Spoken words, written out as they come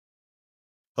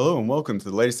Hello and welcome to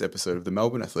the latest episode of the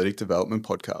Melbourne Athletic Development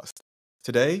Podcast.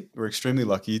 Today, we're extremely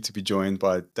lucky to be joined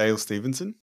by Dale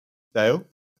Stevenson. Dale,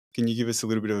 can you give us a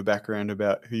little bit of a background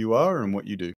about who you are and what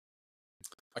you do?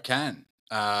 I can.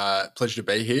 Pleasure to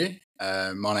be here.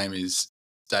 My name is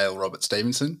Dale Robert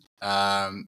Stevenson.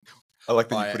 I like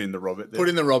that you put in the Robert there. Put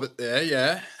in the Robert there,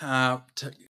 yeah.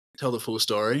 Tell the full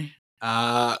story.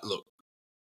 Look,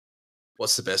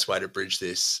 what's the best way to bridge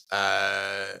this?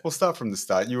 We'll start from the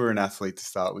start. You were an athlete to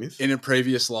start with. In a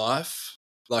previous life,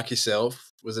 like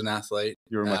yourself, was an athlete.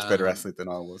 You were a much better athlete than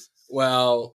I was.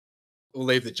 Well, we'll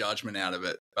leave the judgment out of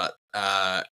it, but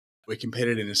we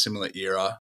competed in a similar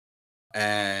era.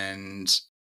 And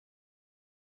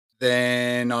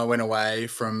then I went away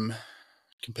from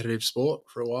competitive sport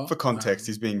for a while. For context,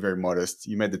 he's being very modest.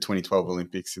 You made the 2012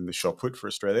 Olympics in the shot put for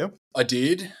Australia. I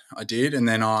did. And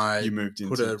then You moved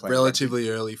into put a relatively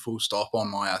early full stop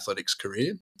on my athletics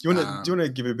career. Do you want to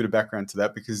give a bit of background to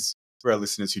that? Because for our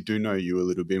listeners who do know you a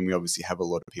little bit, and we obviously have a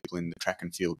lot of people in the track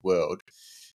and field world,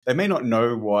 they may not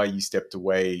know why you stepped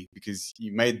away because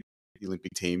you made the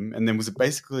Olympic team, and then was it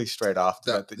basically straight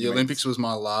after that the Olympics was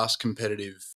my last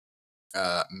competitive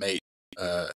meet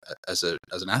as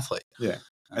an athlete. Yeah,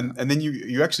 and then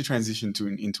you actually transitioned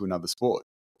into another sport.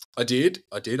 I did.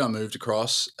 I moved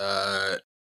across. I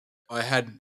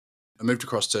moved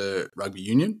across to rugby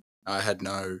union. I had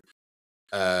no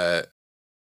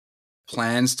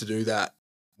plans to do that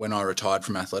when I retired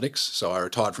from athletics. So I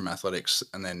retired from athletics,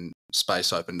 and then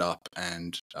space opened up,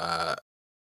 and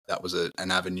that was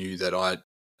an avenue that I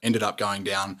ended up going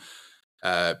down.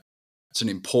 It's an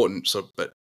important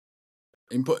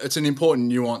it's an important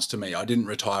nuance to me. I didn't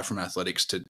retire from athletics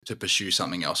to pursue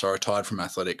something else. I retired from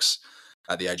athletics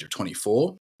at the age of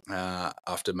 24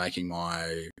 after making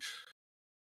my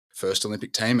first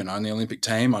Olympic team and only Olympic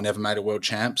team. I never made a world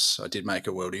champs. I did make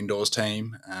a world indoors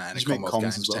team and a Commonwealth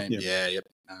Games team. Yeah.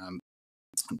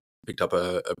 Picked up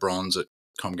a bronze at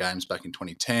Com Games back in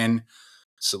 2010.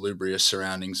 Salubrious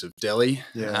surroundings of Delhi.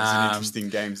 Yeah, it was an interesting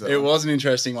game. It was an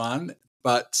interesting one.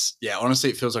 But yeah, honestly,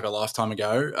 it feels like a lifetime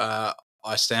ago.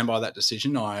 I stand by that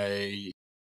decision. I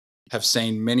have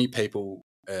seen many people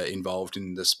involved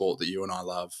in the sport that you and I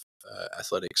love,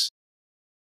 athletics,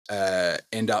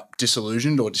 end up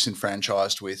disillusioned or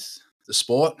disenfranchised with the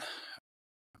sport,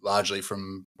 largely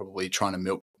from probably trying to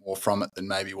milk more from it than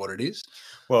maybe what it is.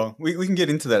 Well, we can get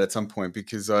into that at some point,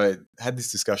 because I had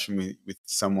this discussion with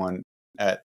someone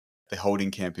at the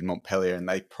holding camp in Montpellier, and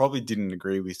they probably didn't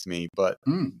agree with me, but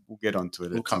we'll get onto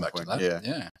it. We'll come back point. to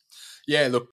that. Yeah.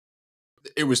 Look,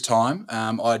 it was time.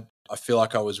 I feel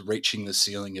like I was reaching the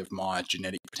ceiling of my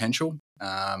genetic potential,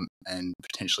 and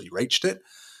potentially reached it.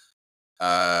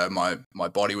 My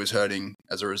body was hurting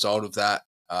as a result of that.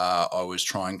 I was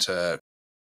trying to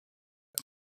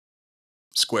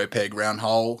square peg round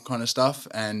hole kind of stuff,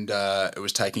 and it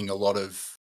was taking a lot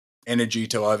of energy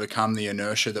to overcome the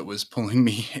inertia that was pulling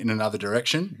me in another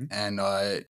direction. And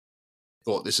I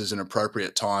thought this is an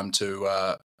appropriate time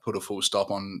to put a full stop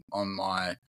on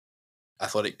my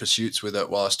athletic pursuits with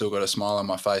it while I still got a smile on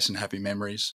my face and happy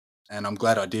memories. And I'm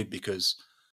glad I did, because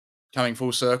coming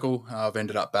full circle, I've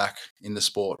ended up back in the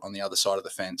sport on the other side of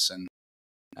the fence. And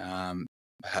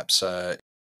perhaps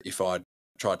if I'd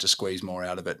tried to squeeze more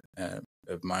out of it,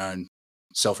 of my own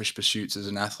selfish pursuits as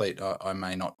an athlete, I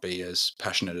may not be as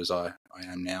passionate as I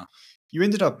am now. You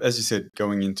ended up, as you said,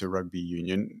 going into rugby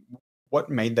union. What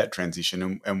made that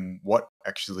transition, and what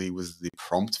actually was the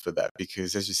prompt for that?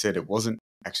 Because, as you said, it wasn't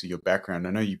actually your background.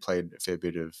 I know you played a fair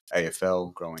bit of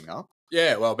AFL growing up.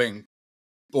 Yeah, well, being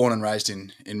born and raised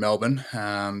in Melbourne,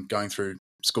 going through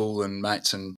school and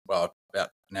mates, and about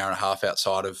an hour and a half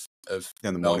outside of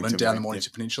Melbourne, down the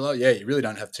Mornington Peninsula. Yeah, you really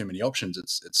don't have too many options.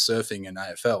 It's surfing and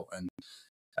AFL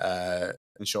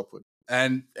and shot put.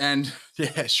 And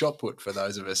yeah, shot put for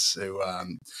those of us who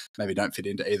maybe don't fit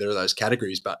into either of those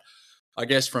categories. But I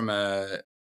guess from a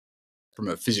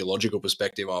physiological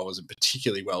perspective, I wasn't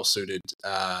particularly well suited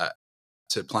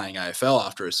to playing AFL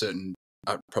after a certain,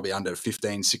 probably under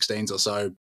 15, 16s or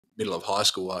so, middle of high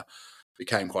school. I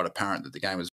became quite apparent that the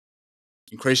game was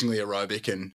increasingly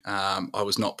aerobic, and I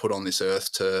was not put on this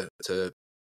earth to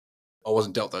I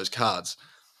wasn't dealt those cards.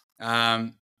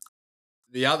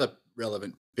 The other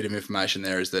relevant bit of information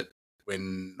there is that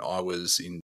when I was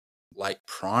in late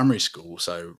primary school,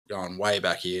 so going way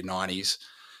back here, 90s,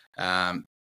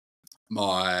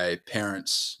 my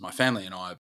parents, my family and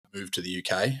I moved to the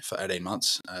UK for 18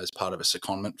 months as part of a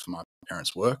secondment for my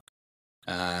parents' work,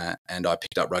 and I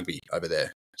picked up rugby over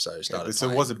there. So it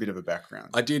was a bit of a background.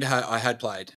 I had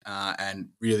played and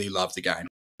really loved the game.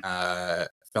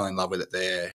 Fell in love with it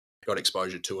there. got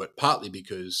exposure to it, partly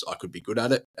because I could be good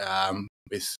at it.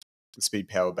 With The speed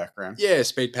power background. Yeah,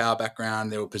 speed power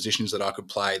background. There were positions that I could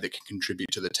play that can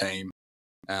contribute to the team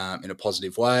in a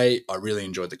positive way. I really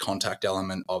enjoyed the contact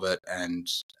element of it, and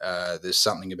there's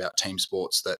something about team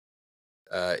sports that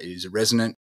is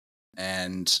resonant.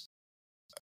 And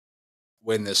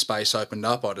when the space opened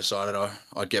up, I decided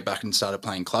I'd get back and started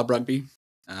playing club rugby,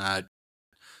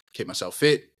 keep myself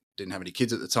fit. Didn't have any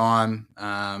kids at the time.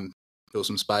 Fill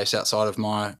some space outside of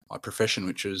my profession,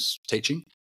 which was teaching.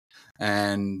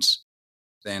 And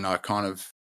then I kind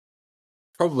of,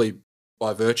 probably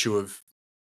by virtue of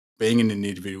being in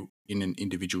an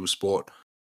individual sport,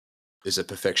 there's a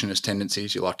perfectionist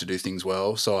tendencies. You like to do things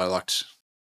well. So I liked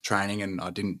training, and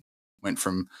I went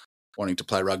from wanting to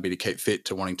play rugby to keep fit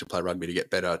to wanting to play rugby to get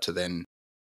better, to then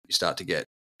you start to get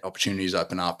opportunities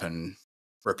open up and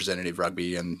representative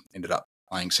rugby, and ended up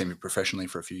playing semi-professionally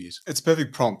for a few years. It's a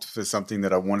perfect prompt for something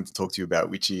that I wanted to talk to you about,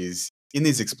 which is in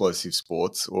these explosive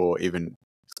sports or even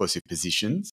explosive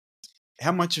positions,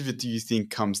 how much of it do you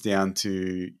think comes down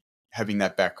to having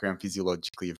that background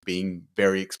physiologically of being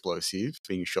very explosive,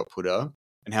 being a shot putter,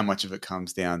 and how much of it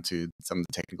comes down to some of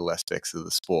the technical aspects of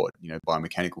the sport,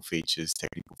 biomechanical features,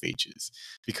 technical features?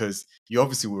 Because you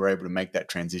obviously were able to make that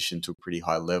transition to a pretty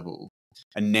high level.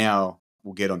 And now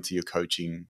we'll get onto your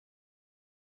coaching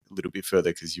a little bit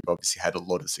further, because you've obviously had a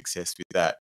lot of success with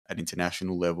that at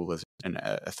international level as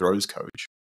a throws coach.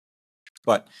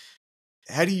 But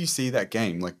how do you see that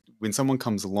game? Like, when someone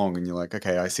comes along and you're like,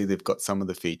 okay, I see they've got some of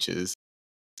the features,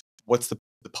 what's the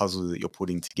puzzle that you're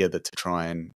putting together to try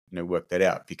and work that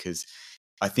out? Because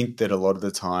I think that a lot of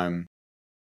the time,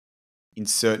 in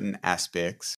certain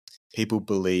aspects, people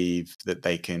believe that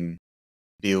they can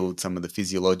build some of the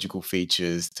physiological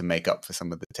features to make up for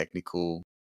some of the technical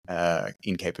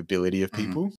incapability of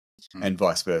people, and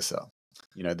vice versa.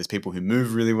 There's people who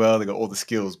move really well, they got all the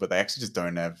skills, but they actually just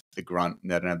don't have the grunt,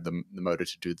 they don't have the motor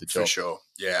to do the job. For sure.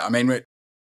 Yeah. I mean,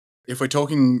 if we're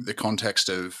talking the context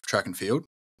of track and field,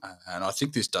 and I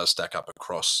think this does stack up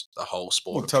across the whole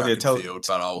sport of track and field,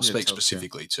 but I'll speak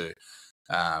specifically to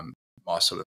my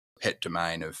sort of pet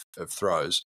domain of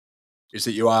throws, is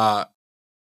that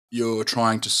you're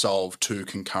trying to solve two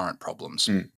concurrent problems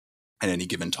at any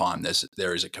given time.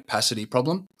 There is a capacity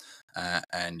problem,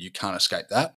 and you can't escape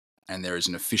that, and there is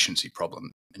an efficiency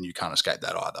problem, and you can't escape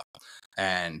that either.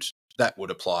 And that would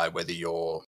apply whether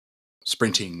you're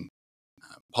sprinting,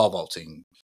 pole vaulting.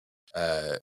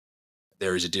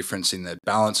 There is a difference in the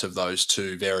balance of those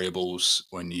two variables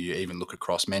when you even look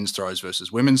across men's throws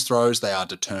versus women's throws. They are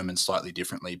determined slightly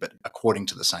differently, but according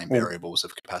to the same variables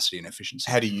of capacity and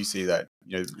efficiency. How do you see that,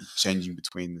 changing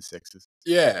between the sexes?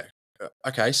 Yeah.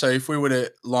 Okay, so if we were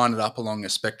to line it up along a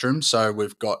spectrum, so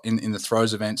we've got in the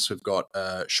throws events, we've got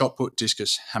shot put,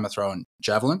 discus, hammer throw, and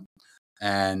javelin.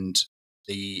 And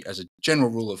as a general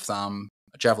rule of thumb,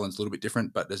 javelin's a little bit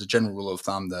different, but as a general rule of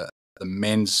thumb, the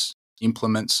men's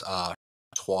implements are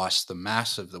twice the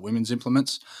mass of the women's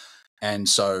implements. And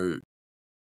so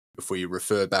if we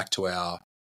refer back to our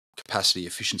capacity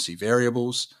efficiency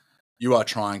variables, you are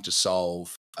trying to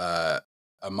solve a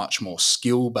much more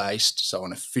skill-based, so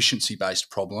an efficiency-based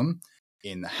problem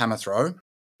in the hammer throw.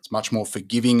 It's much more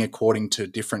forgiving according to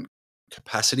different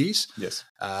capacities. Yes.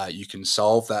 You can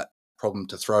solve that problem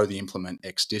to throw the implement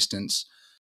X distance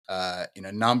in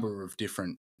a number of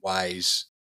different ways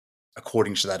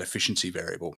according to that efficiency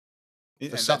variable.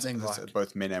 For something like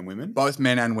both men and women? Both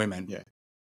men and women. Yeah.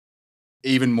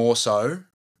 Even more so,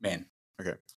 men.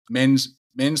 Okay. Men's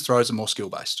throws are more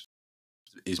skill-based,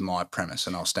 is my premise,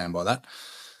 and I'll stand by that.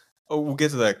 Oh, we'll get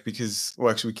to that because,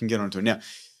 actually, we can get onto it now.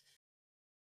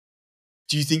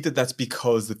 Do you think that that's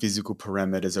because the physical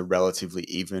parameters are relatively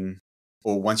even,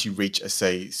 or once you reach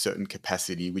certain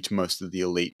capacity, which most of the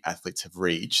elite athletes have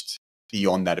reached,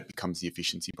 beyond that it becomes the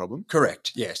efficiency problem?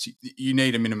 Correct. Yes, you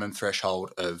need a minimum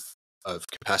threshold of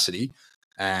capacity.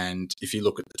 And if you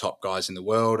look at the top guys in the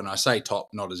world, and I say top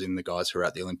not as in the guys who are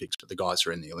at the Olympics, but the guys who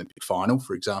are in the Olympic final,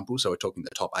 for example, so we're talking the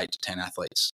top 8 to 10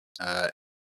 athletes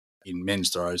in men's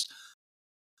throws,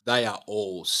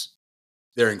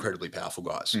 they're incredibly powerful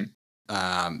guys.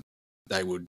 They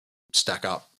would stack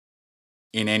up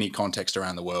in any context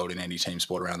around the world, in any team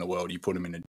sport around the world. You put them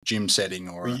in a gym setting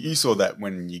or... You saw that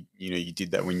when you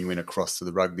did that when you went across to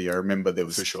the rugby. I remember there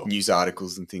was news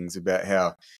articles and things about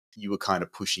how you were kind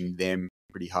of pushing them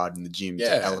pretty hard in the gym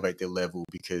to elevate their level,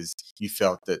 because you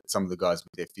felt that some of the guys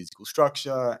with their physical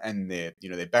structure and their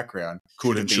background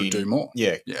could and should do more.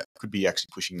 Yeah. Could be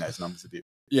actually pushing those numbers a bit.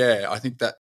 Yeah, I think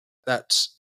that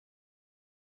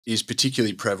is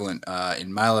particularly prevalent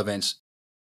in male events.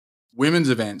 women's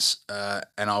events,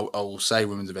 and I will say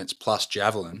women's events plus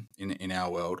javelin in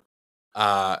our world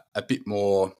are a bit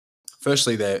more.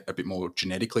 Firstly, they're a bit more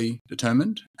genetically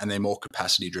determined, and they're more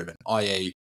capacity driven.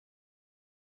 I.e.,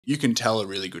 you can tell a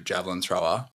really good javelin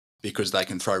thrower because they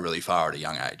can throw really far at a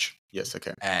young age. Yes.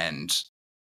 Okay. And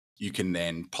you can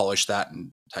then polish that and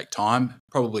take time,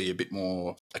 probably a bit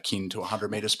more akin to a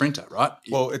 100-meter sprinter, right?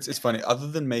 Well, it's funny. Other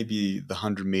than maybe the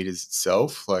 100 meters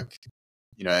itself, like,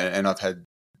 and I've had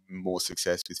more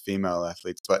success with female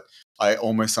athletes, but I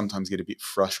almost sometimes get a bit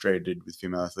frustrated with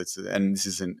female athletes. And this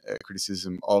isn't a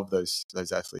criticism of those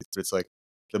athletes, but it's like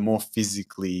the more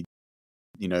physically,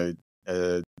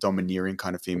 domineering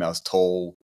kind of females,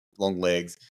 tall, long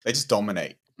legs, they just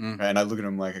dominate. Right? And I look at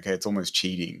them like, okay, it's almost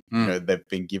cheating. They've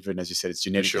been given, as you said, it's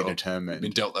genetically determined.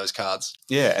 Been dealt those cards.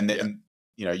 Yeah, and then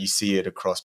you see it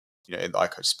across, I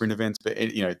coach sprint events, but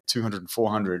 200 and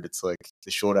 400, it's like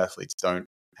the short athletes don't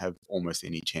have almost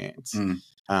any chance.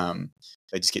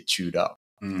 They just get chewed up,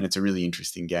 and it's a really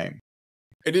interesting game.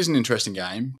 It is an interesting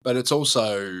game, but it's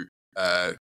also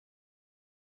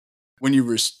when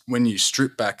you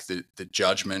strip back the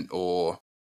judgment or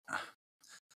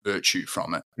virtue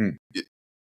from it.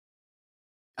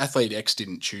 Athlete X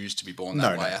didn't choose to be born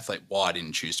that way. No. Athlete Y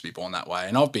didn't choose to be born that way.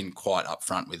 And I've been quite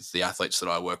upfront with the athletes that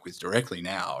I work with directly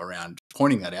now around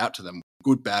pointing that out to them,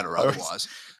 good, bad, or otherwise.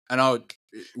 And I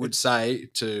would say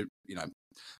to,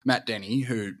 Matt Denny,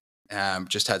 who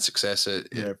just had success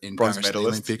in bronze Paris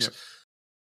medalist, Olympics,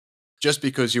 just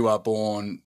because you are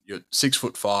born, you're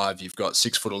 6'5", you've got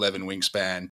 6'11"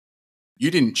 wingspan, you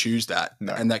didn't choose that.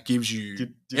 No. And that gives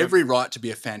you every right to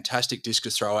be a fantastic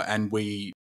discus thrower, and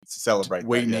we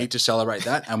need to celebrate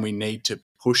that, and we need to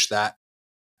push that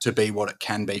to be what it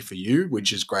can be for you,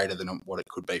 which is greater than what it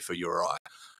could be for you or I.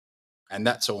 And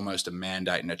that's almost a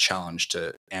mandate and a challenge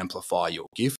to amplify your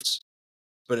gifts,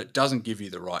 but it doesn't give you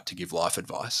the right to give life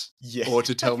advice or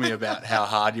to tell me about how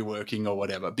hard you're working or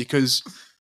whatever, because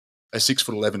a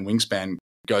 6'11" wingspan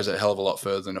goes a hell of a lot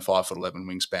further than a 5'11"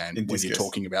 wingspan when you're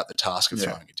talking about the task of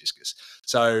throwing a discus.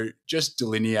 So just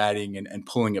delineating and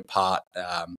pulling apart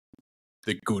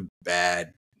the good,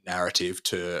 bad narrative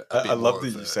to I love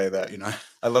that you say that.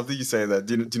 I love that you say that.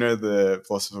 Do you know the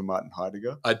philosopher Martin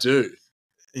Heidegger? I do.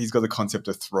 He's got the concept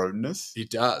of thrownness. He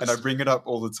does. And I bring it up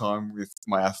all the time with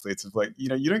my athletes of like, you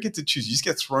don't get to choose. You just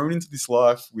get thrown into this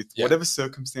life with whatever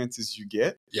circumstances you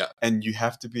get. Yeah. And you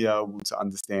have to be able to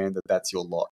understand that that's your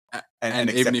lot.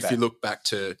 And even if you look back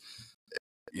to,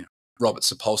 Robert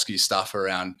Sapolsky's stuff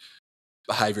around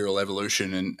behavioral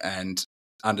evolution and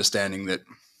understanding that,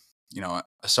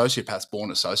 a sociopath's born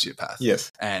a sociopath.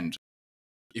 Yes. And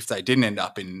if they didn't end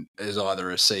up as either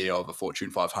a CEO of a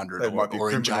Fortune 500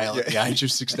 or in jail at the age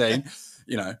of 16,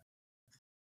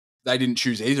 they didn't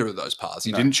choose either of those paths.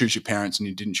 You didn't choose your parents, and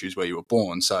you didn't choose where you were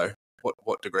born. So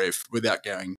what degree of, without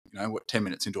going, 10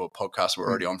 minutes into a podcast, we're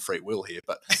already on free will here.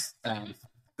 But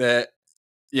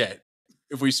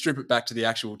if we strip it back to the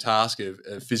actual task of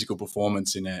physical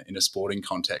performance in a sporting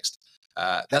context,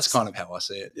 that's kind of how I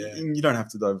see it. Yeah. You don't have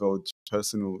to divulge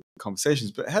personal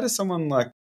conversations, but how does someone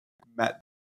like Matt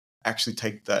actually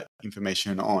take that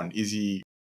information on? Is he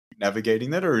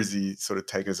navigating that, or is he sort of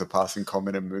take as a passing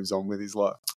comment and moves on with his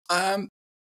life? No,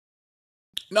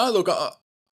 look,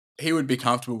 he would be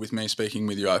comfortable with me speaking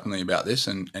with you openly about this,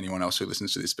 and anyone else who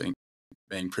listens to this being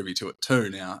privy to it too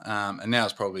now. And now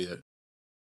is probably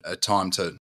a time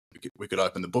we could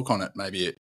open the book on it,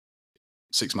 maybe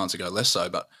 6 months ago, less so,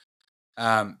 but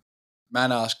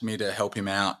Matt asked me to help him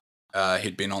out.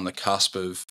 He'd been on the cusp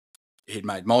of, he'd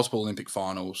made multiple Olympic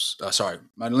finals.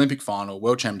 Made an Olympic final,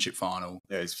 World Championship final.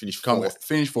 Yeah, he's finished fourth.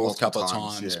 Finished fourth a couple of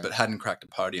times, but hadn't cracked a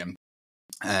podium.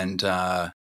 And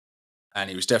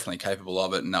he was definitely capable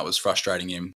of it, and that was frustrating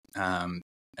him. And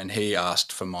he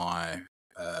asked for my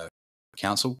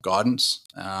counsel, guidance,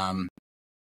 a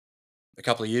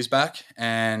couple of years back.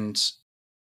 And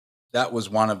that was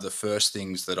one of the first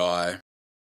things that I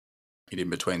hit in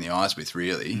between the eyes with,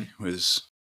 really, was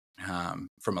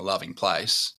from a loving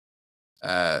place.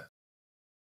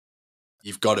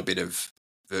 You've got a bit of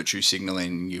virtue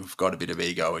signaling, you've got a bit of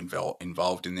ego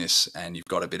involved in this, and you've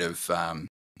got a bit of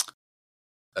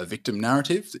a victim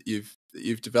narrative that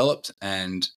you've developed,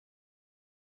 and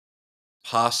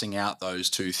passing out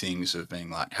those two things of being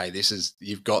like, hey,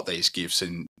 you've got these gifts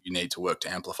and you need to work to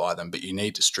amplify them, but you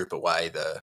need to strip away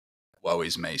the woe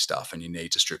is me stuff, and you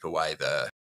need to strip away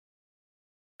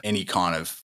any kind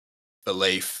of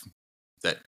belief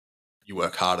that you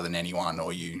work harder than anyone,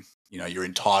 or you're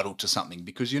entitled to something,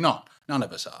 because you're not. None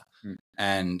of us are.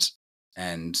 And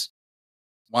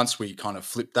once we kind of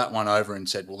flipped that one over and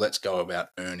said, well, let's go about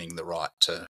earning the right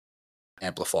to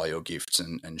amplify your gifts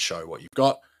and show what you've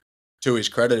got. To his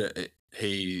credit,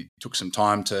 he took some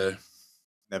time to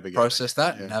process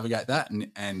that and navigate that,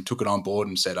 and took it on board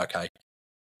and said, okay,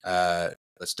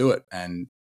 let's do it. And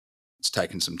it's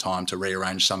taken some time to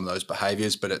rearrange some of those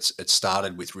behaviors, but it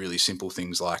started with really simple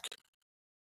things like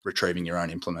retrieving your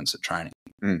own implements at training,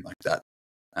 like that.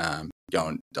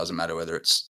 Doesn't matter whether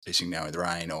it's pissing down with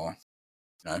rain or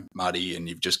muddy, and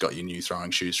you've just got your new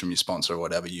throwing shoes from your sponsor or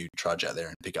whatever. You trudge out there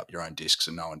and pick up your own discs,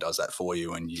 and no one does that for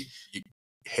you, and you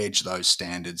hedge those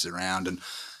standards around.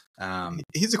 And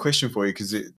here's a question for you,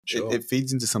 because Sure. it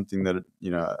feeds into something that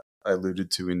I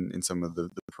alluded to in some of the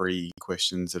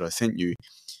pre-questions that I sent you.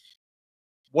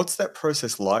 What's that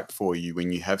process like for you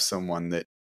when you have someone that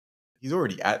he's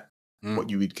already at what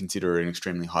you would consider an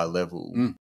extremely high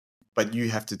level, but you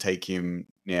have to take him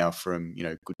now from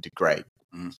good to great,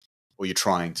 or you're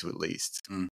trying to at least?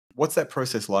 What's that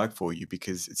process like for you?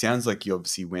 Because it sounds like you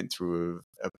obviously went through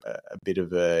a bit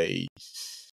of a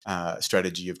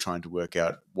strategy of trying to work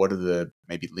out what are the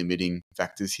maybe limiting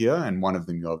factors here, and one of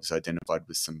them you obviously identified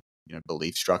with some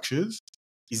belief structures.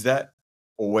 Is that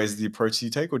always the approach you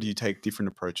take, or do you take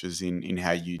different approaches in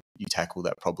how you tackle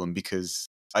that problem? Because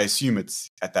I assume it's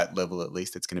at that level, at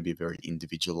least, it's going to be a very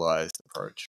individualized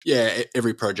approach. Yeah,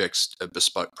 every project's a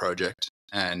bespoke project,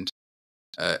 and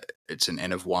it's an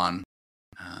N of one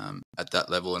at that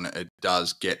level, and it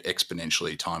does get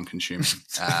exponentially time consuming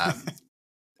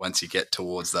once you get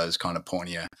towards those kind of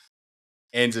pointier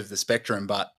ends of the spectrum.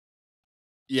 But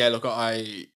yeah, look,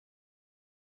 I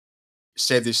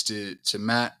said this to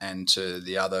Matt and to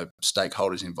the other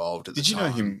stakeholders involved at the time. Did you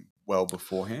know him well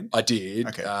beforehand? I did.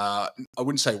 Okay. I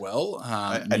wouldn't say well.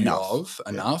 Enough.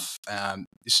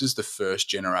 This is the first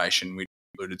generation. We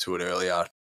alluded to it earlier.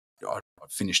 I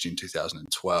finished in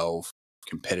 2012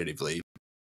 competitively.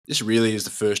 This really is the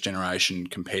first generation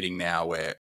competing now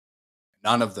where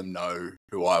none of them know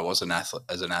who I was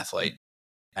as an athlete,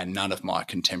 and none of my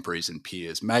contemporaries and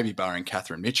peers, maybe barring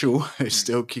Catherine Mitchell, who's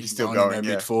still kicking on in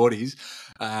her mid-40s,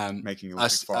 making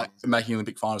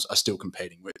Olympic finals, are still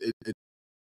competing.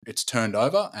 It's turned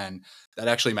over, and that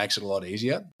actually makes it a lot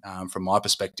easier from my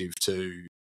perspective to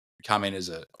come in as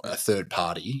a third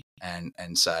party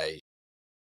and say,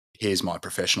 here's my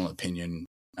professional opinion,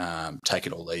 take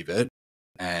it or leave it.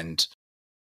 And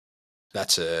I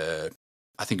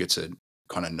think it's a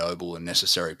kind of noble and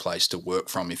necessary place to work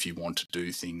from if you want to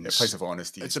do things. A place of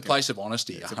honesty. It's a place of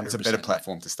honesty. It's a better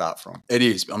platform to start from. It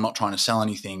is. I'm not trying to sell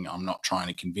anything. I'm not trying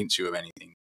to convince you of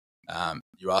anything.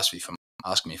 You ask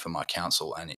me for my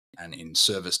counsel, and in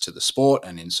service to the sport,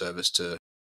 and in service to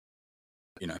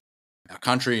our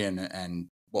country, and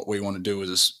what we want to do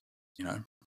is,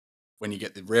 when you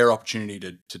get the rare opportunity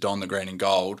to don the green and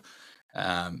gold,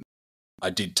 I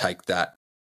did take that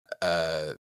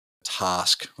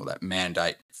task or that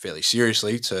mandate fairly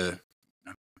seriously to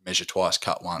measure twice,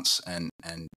 cut once, and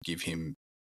give him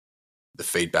the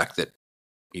feedback that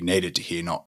he needed to hear,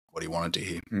 not what he wanted to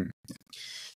hear.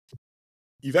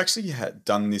 You've actually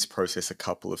done this process a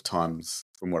couple of times,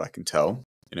 from what I can tell,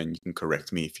 and you can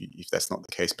correct me if that's not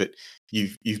the case. But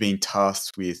you've been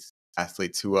tasked with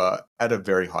athletes who are at a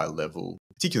very high level,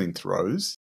 particularly in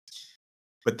throws.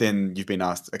 But then you've been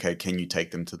asked, okay, can you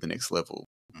take them to the next level?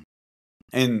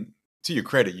 And to your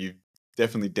credit, you've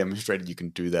definitely demonstrated you can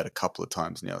do that a couple of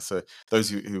times now. So those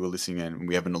who are listening, and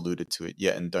we haven't alluded to it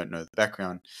yet and don't know the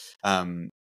background,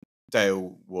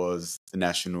 Dale was the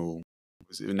national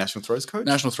throws coach?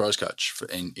 National throws coach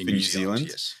in New Zealand,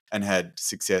 yes. And had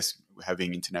success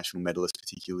having international medalists,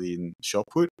 particularly in shot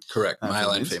put. Correct.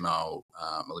 Male and female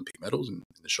Olympic medals in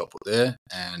the shot put there.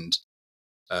 And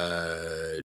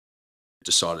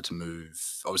decided to move.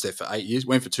 I was there for 8 years,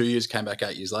 went for 2 years, came back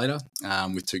 8 years later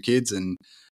with 2 kids, and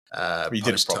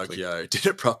post-Tokyo, did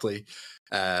it properly.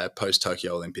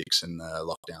 Post-Tokyo Olympics and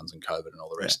lockdowns and COVID and all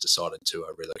the rest, decided to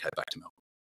relocate back to Melbourne.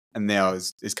 And now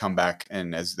has come back,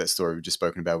 and as that story we've just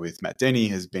spoken about with Matt Denny,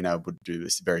 has been able to do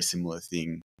a very similar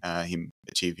thing, him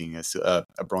achieving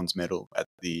a bronze medal at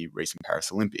the recent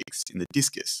Paris Olympics in the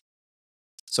discus.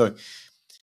 So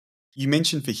you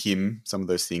mentioned for him some of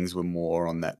those things were more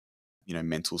on that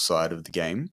mental side of the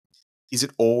game. Is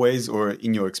it always, or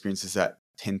in your experience, does that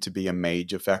tend to be a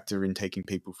major factor in taking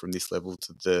people from this level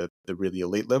to the really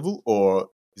elite level, or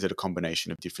is it a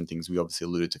combination of different things? We obviously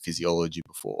alluded to physiology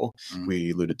before.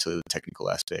 We alluded to the technical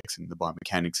aspects and the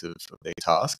biomechanics of their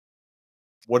task.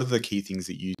 What are the key things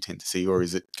that you tend to see, or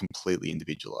is it completely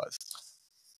individualized?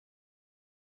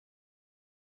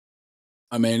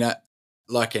 I mean,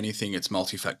 like anything, it's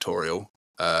multifactorial.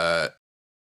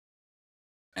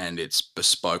 And it's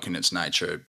bespoke in its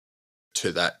nature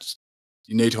to that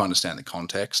you need to understand the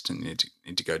context, and you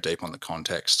need to go deep on the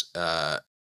context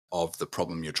of the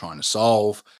problem you're trying to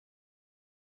solve.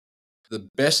 The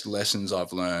best lessons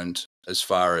I've learned as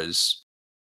far as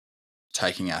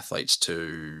taking athletes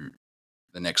to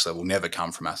the next level never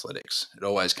come from athletics. It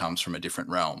always comes from a different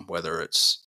realm, whether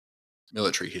it's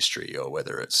military history or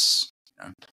whether it's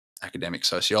academic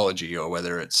sociology or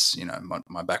whether it's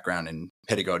my background in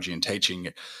pedagogy and teaching,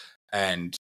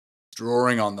 and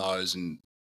drawing on those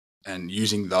and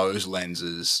using those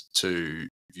lenses to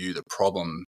view the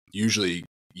problem usually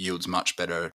yields much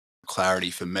better clarity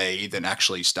for me than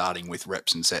actually starting with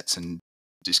reps and sets and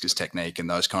discus technique and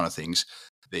those kind of things.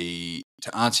 To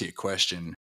answer your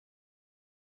question,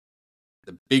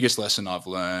 the biggest lesson I've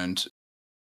learned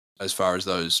as far as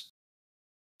those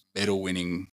medal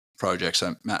winning projects,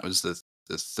 so Matt was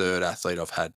the third athlete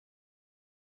I've had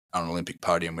on an Olympic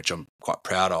podium, which I'm quite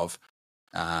proud of,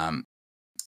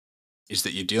 is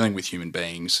that you're dealing with human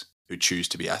beings who choose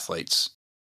to be athletes.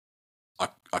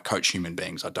 I coach human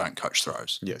beings. I don't coach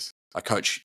throws. Yes. I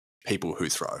coach people who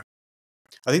throw.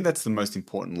 I think that's the most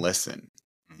important lesson.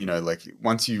 Like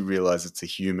once you realize it's a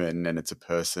human and it's a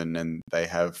person and they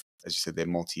have, as you said, they're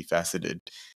multifaceted,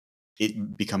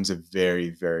 it becomes a very,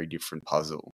 very different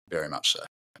puzzle. Very much so.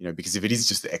 Because if it is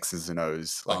just the X's and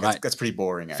O's, that's pretty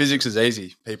boring. Actually. Physics is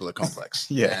easy. People are complex.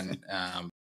 Yeah. And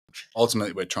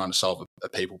ultimately, we're trying to solve a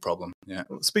people problem. Yeah.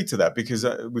 Well, speak to that, because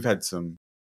we've had some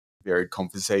varied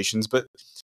conversations, but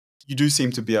you do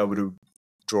seem to be able to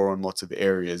draw on lots of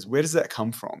areas. Where does that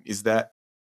come from? Is that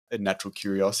a natural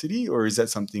curiosity, or is that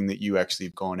something that you actually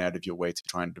have gone out of your way to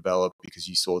try and develop because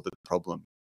you saw that the problem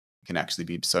can actually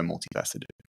be so multifaceted?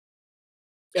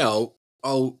 Yeah,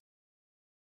 I'll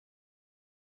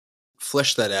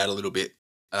flesh that out a little bit.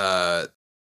 It's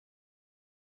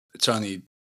only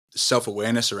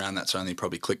self-awareness around that's only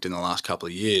probably clicked in the last couple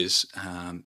of years.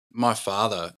 My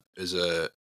father is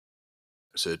a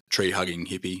tree-hugging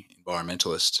hippie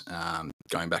environmentalist,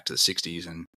 going back to the 60s,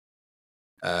 and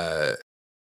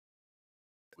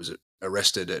was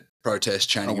arrested at protest,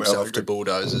 chaining himself to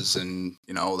bulldozers and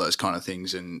all those kind of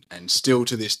things, and still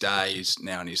to this day, he's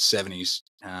now in his 70s,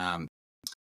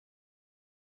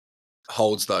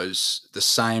 holds the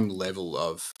same level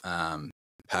of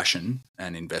passion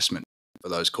and investment for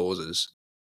those causes,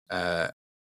 and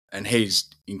he's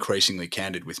increasingly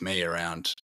candid with me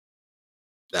around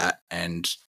that,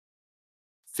 and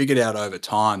figured out over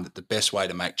time that the best way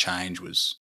to make change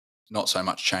was not so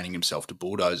much chaining himself to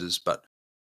bulldozers, but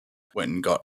went and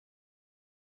got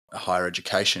a higher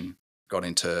education, got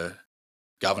into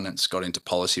governance, got into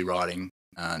policy writing,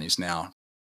 and is now,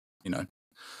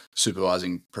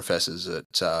 supervising professors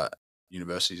at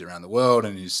universities around the world,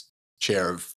 and is chair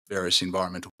of various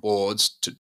environmental boards,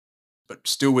 but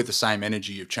still with the same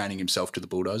energy of chaining himself to the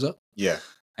bulldozer. Yeah.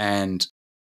 And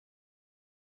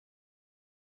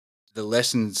the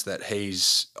lessons that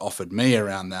he's offered me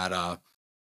around that are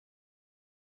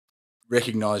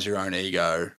recognize your own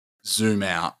ego, zoom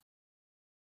out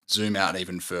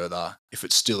even further. If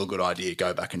it's still a good idea,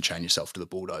 go back and chain yourself to the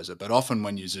bulldozer. But often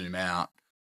when you zoom out,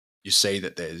 you see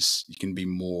that you can be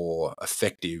more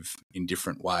effective in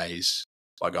different ways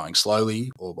by going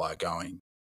slowly or by going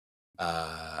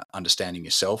understanding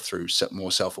yourself through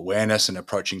more self-awareness and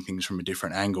approaching things from a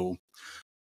different angle.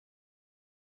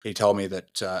 He told me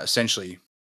that essentially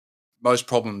most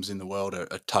problems in the world are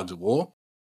tugs of war.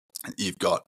 You've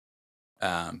got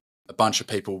a bunch of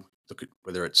people, look at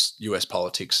whether it's US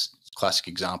politics, classic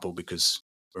example because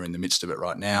we're in the midst of it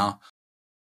right now.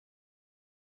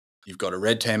 You've got a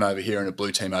red team over here and a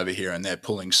blue team over here, and they're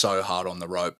pulling so hard on the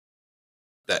rope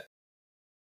that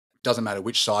it doesn't matter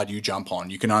which side you jump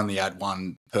on, you can only add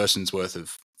one person's worth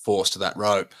of force to that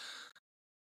rope.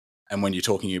 And when you're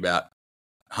talking about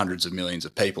hundreds of millions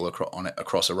of people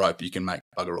across a rope, you can make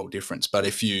bugger all difference. But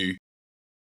if you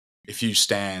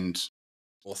stand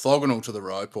orthogonal to the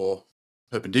rope or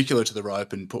perpendicular to the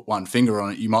rope and put one finger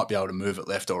on it, you might be able to move it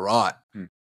left or right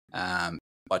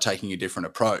by taking a different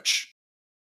approach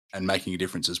and making a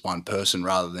difference as one person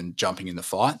rather than jumping in the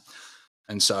fight.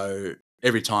 And so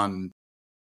every time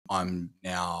I'm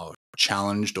now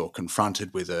challenged or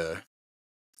confronted with a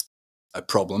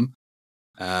problem,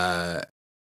 that's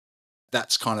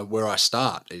kind of where I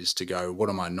start, is to go, what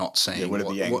am I not seeing? Yeah, what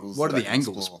are the angles? What are the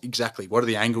angles? Exactly. What are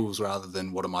the angles rather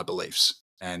than what are my beliefs?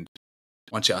 And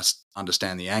once you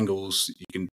understand the angles, you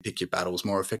can pick your battles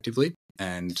more effectively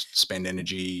and spend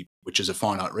energy, which is a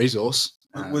finite resource.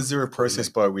 Was there a process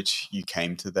by which you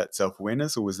came to that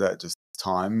self-awareness, or was that just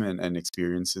time and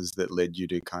experiences that led you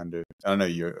to kind of, I don't know,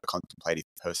 you're a contemplative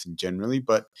person generally,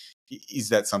 but is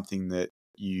that something that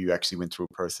you actually went through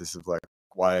a process of like,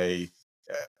 why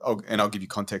and I'll give you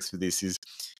context for this, is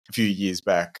a few years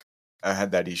back, I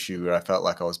had that issue where I felt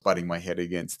like I was butting my head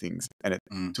against things. And it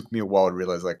took me a while to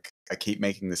realize, like, I keep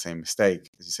making the same mistake,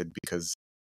 as you said, because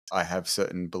I have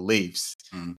certain beliefs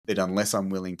that unless I'm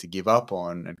willing to give up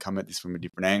on and come at this from a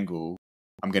different angle,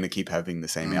 I'm going to keep having the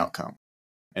same outcome.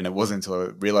 And it wasn't until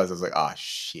I realized, I was like, ah,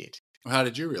 shit. How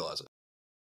did you realize it?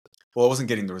 Well, I wasn't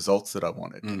getting the results that I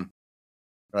wanted.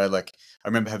 Right? Like, I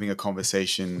remember having a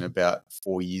conversation about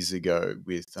 4 years ago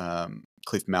with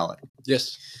Cliff Mallet.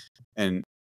 Yes. And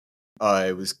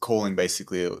I was calling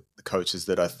basically the coaches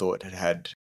that I thought had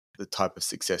the type of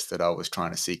success that I was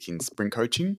trying to seek in sprint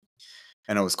coaching.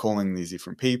 And I was calling these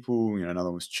different people, another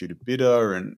one was Tudor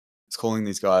Bitter, and I was calling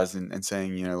these guys and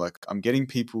saying, like, I'm getting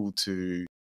people to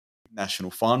national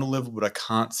final level, but I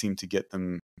can't seem to get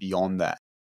them beyond that.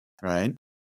 Right.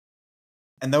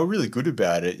 And they were really good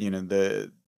about it.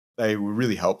 They were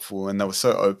really helpful, and they were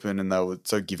so open, and they were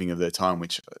so giving of their time,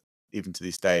 which even to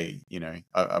this day,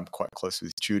 I'm quite close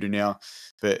with Tudor now.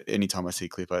 But anytime I see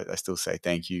Cliff, I still say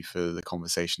thank you for the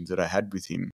conversations that I had with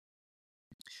him.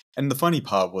 And the funny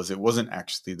part was, it wasn't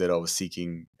actually that I was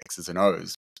seeking X's and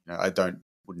O's. I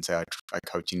wouldn't say I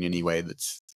coach in any way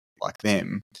that's like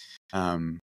them,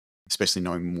 especially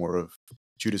knowing more of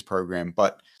Tudor's program.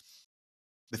 But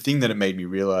the thing that it made me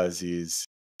realize is,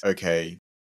 okay,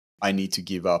 I need to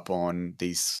give up on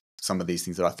some of these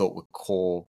things that I thought were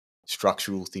core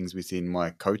structural things within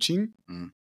my coaching,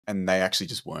 and they actually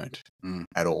just weren't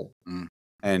at all.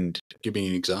 And give me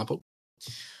an example.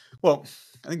 Well,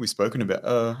 I think we've spoken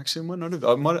about. Actually,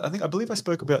 I believe I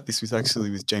spoke about this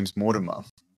with James Mortimer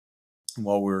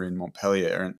while we were in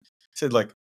Montpellier, and he said, like,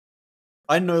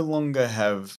 I no longer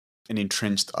have an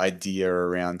entrenched idea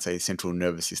around, say, central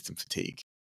nervous system fatigue.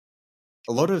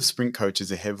 A lot of sprint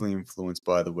coaches are heavily influenced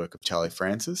by the work of Charlie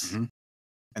Francis.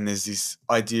 And there's this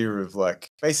idea of, like,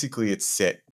 basically it's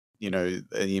set,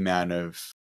 the amount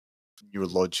of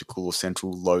neurological or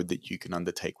central load that you can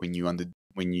undertake when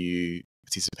you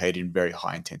participate in very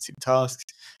high intensity tasks.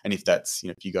 And if that's,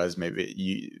 if you guys,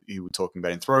 maybe you were talking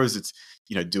about in throws, it's,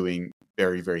 doing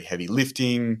very, very heavy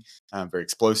lifting, very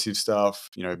explosive stuff,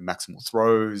 maximal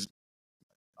throws.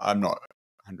 I'm not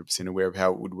 100% aware of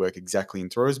how it would work exactly in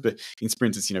throws, but in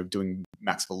sprints, it's, doing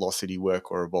max velocity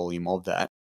work or a volume of that.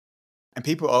 And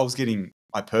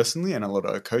I personally, and a lot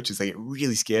of coaches, they get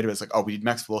really scared of it. It's like, oh, we did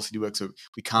max velocity work, so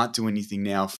we can't do anything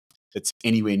now that's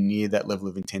anywhere near that level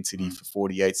of intensity for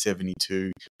 48,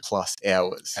 72 plus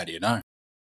hours. How do you know?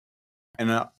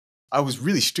 And I was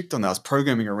really strict on that. I was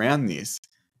programming around this.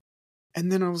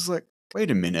 And then I was like, wait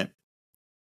a minute.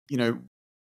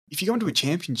 If you go into a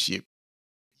championship,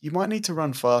 you might need to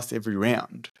run fast every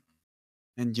round.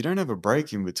 And you don't have a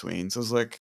break in between. So I was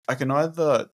like, I can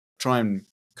either try and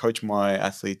coach my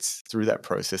athletes through that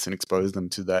process and expose them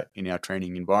to that in our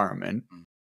training environment,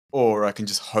 or I can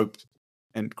just hope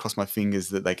and cross my fingers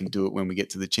that they can do it when we get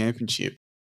to the championship.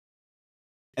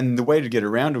 And the way to get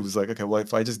around it was like, okay, well,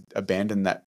 if I just abandon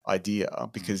that idea,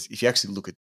 because if you actually look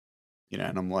at,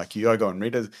 and I'm like, I go and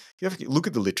read it, you have to look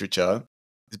at the literature,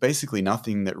 there's basically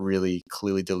nothing that really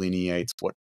clearly delineates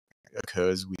what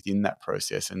occurs within that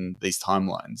process and these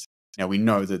timelines. Now, we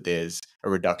know that there's a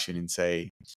reduction in, say,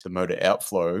 the motor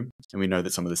outflow, and we know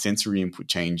that some of the sensory input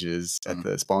changes at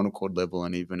the spinal cord level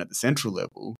and even at the central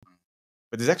level.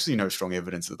 But there's actually no strong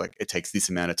evidence that, like, it takes this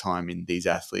amount of time in these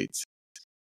athletes.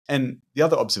 And the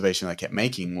other observation I kept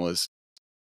making was,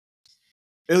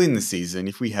 early in the season,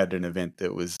 if we had an event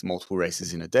that was multiple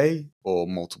races in a day or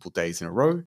multiple days in a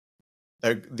row,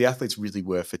 the athletes really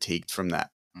were fatigued from that.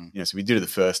 So we did it the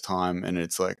first time and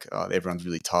it's like, oh, everyone's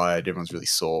really tired, everyone's really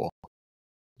sore.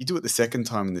 You do it the second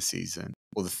time in the season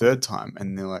or the third time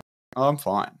and they're like, oh, I'm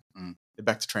fine. They're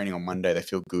back to training on Monday. They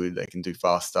feel good. They can do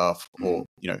fast stuff or,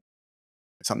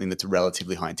 something that's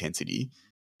relatively high intensity.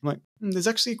 I'm like, there's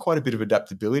actually quite a bit of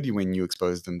adaptability when you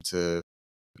expose them to,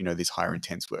 this higher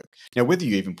intense work. Now, whether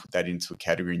you even put that into a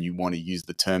category and you want to use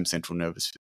the term central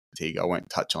nervous fatigue, I won't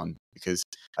touch on because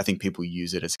I think people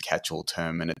use it as a catch-all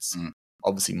term and it's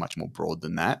obviously much more broad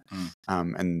than that.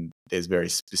 And there's very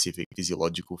specific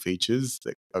physiological features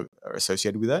that are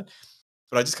associated with that.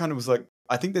 But I just kind of was like,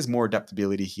 I think there's more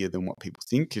adaptability here than what people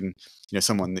think. And,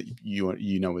 someone that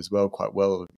you know as well, quite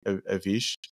well,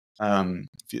 Avish,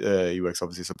 he works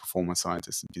obviously as a performance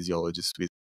scientist and physiologist with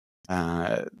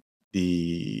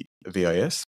the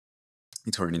VIS,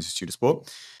 Victorian Institute of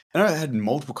Sport. And I had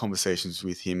multiple conversations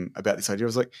with him about this idea. I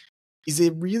was like, is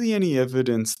there really any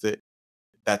evidence that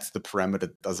that's the parameter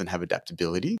that doesn't have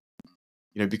adaptability?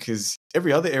 Because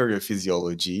every other area of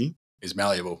physiology is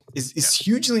malleable, is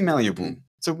hugely malleable.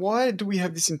 So why do we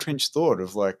have this entrenched thought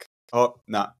of like, oh,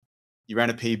 nah, you ran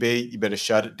a PB, you better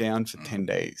shut it down for 10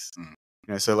 days. Mm.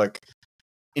 You know, so like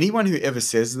anyone who ever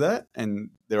says that, and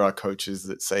there are coaches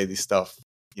that say this stuff,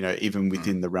 you know, even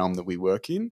within the realm that we work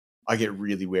in, I get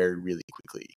really wary really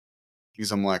quickly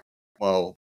because I'm like,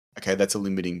 well, okay, that's a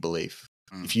limiting belief.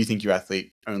 If you think your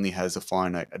athlete only has a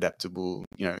finite adaptable,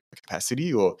 you know,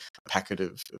 capacity or a packet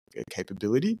of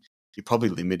capability, you're probably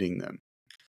limiting them.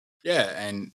 Yeah,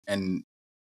 and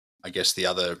I guess the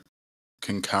other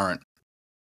concurrent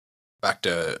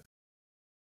factor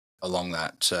along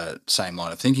that same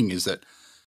line of thinking is that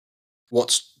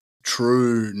what's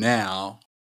true now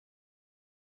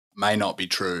may not be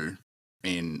true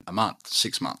in a month,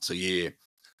 6 months, a year.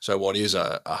 So what is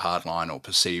a hard line or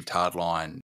perceived hard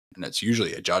line? And it's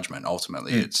usually a judgment.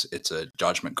 Ultimately, it's a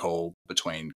judgment call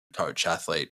between coach,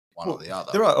 athlete, one or the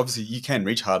other. There are obviously, you can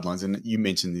reach hard lines, and you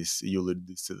mentioned this, you alluded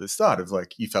this to the start of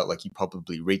like, you felt like you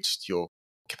probably reached your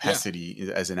capacity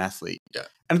as an athlete. Yeah.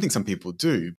 And I think some people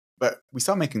do, but we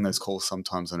start making those calls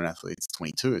sometimes on an athlete's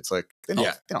 22. It's like, they're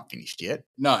not finished yet.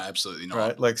 No, absolutely not.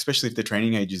 Right? Like, especially if the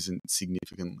training age isn't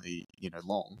significantly, you know,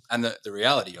 long. And the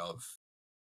reality of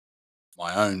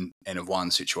my own N of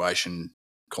one situation,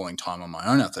 calling time on my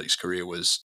own athletics career,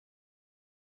 was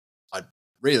I'd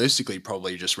realistically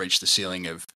probably just reached the ceiling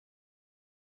of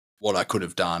what I could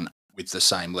have done with the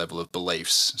same level of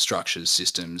beliefs, structures,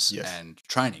 systems, and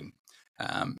training.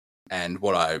 And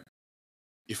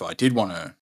if I did want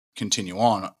to continue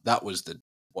on, that was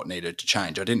what needed to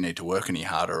change. I didn't need to work any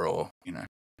harder or, you know,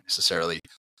 necessarily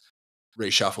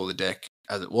reshuffle the deck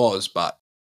as it was, but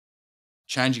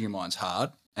changing your mind's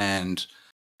hard, and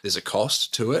there's a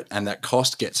cost to it, and that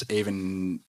cost gets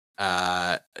even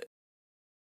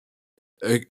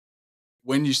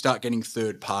when you start getting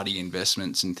third-party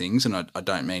investments and things, and I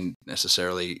don't mean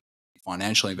necessarily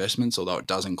financial investments, although it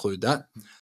does include that,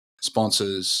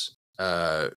 sponsors, you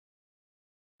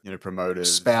know,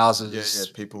 promoters, spouses,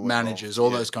 people, managers, all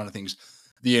those kind of things.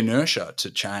 The inertia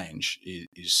to change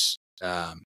is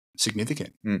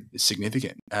significant. It's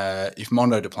significant. If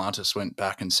Mondo Duplantis went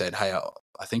back and said, "Hey,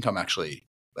 I think I'm actually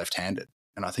left-handed,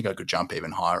 and I think I could jump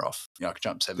even higher off. You know, I could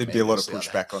jump 7 meters." There'd be a lot of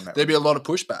pushback on that. There'd be a lot of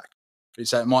pushback. He'd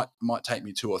say it might take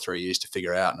me 2 or 3 years to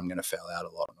figure out, and I'm going to fail out a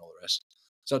lot and all the rest.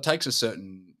 So it takes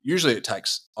usually it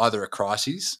takes either a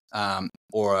crisis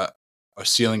or a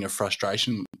ceiling of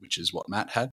frustration, which is what Matt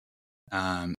had,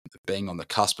 being on the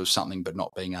cusp of something but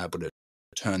not being able to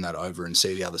turn that over and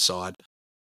see the other side.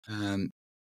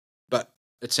 But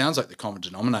it sounds like the common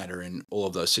denominator in all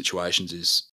of those situations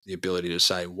is the ability to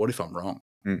say, what if I'm wrong?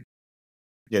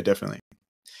 Yeah, definitely.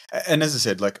 And as I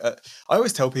said, like I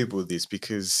always tell people this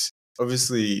because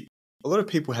obviously a lot of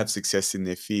people have success in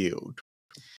their field.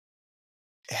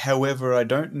 However, I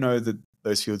don't know that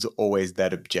those fields are always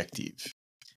that objective.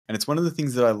 And it's one of the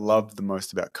things that I love the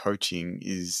most about coaching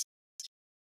is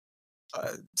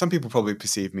some people probably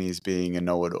perceive me as being a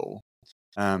know-it-all.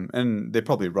 And they're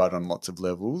probably right on lots of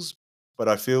levels. But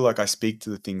I feel like I speak to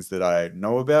the things that I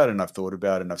know about and I've thought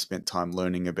about and I've spent time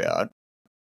learning about.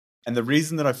 And the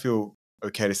reason that I feel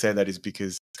okay to say that is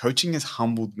because coaching has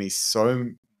humbled me so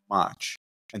much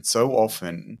and so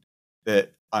often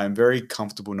that I'm very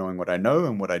comfortable knowing what I know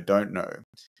and what I don't know.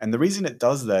 And the reason it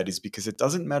does that is because it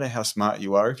doesn't matter how smart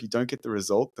you are. If you don't get the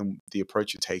result, then the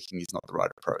approach you're taking is not the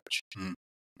right approach.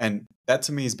 And that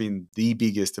to me has been the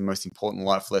biggest and most important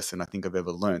life lesson I think I've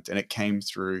ever learned. And it came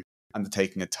through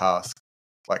undertaking a task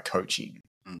like coaching,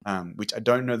 which I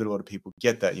don't know that a lot of people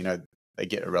get that. You know, they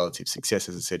get a relative success,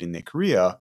 as I said, in their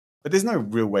career, but there's no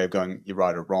real way of going, you're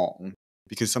right or wrong,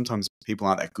 because sometimes people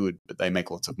aren't that good, but they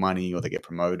make lots of money or they get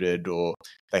promoted or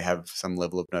they have some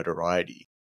level of notoriety.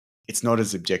 It's not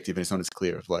as objective and it's not as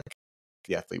clear of like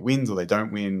the athlete wins or they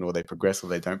don't win or they progress or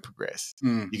they don't progress.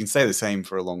 You can stay the same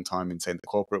for a long time in, say, the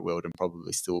corporate world and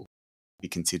probably still be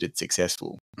considered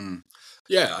successful.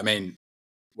 Yeah, I mean,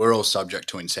 we're all subject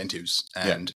to incentives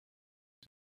and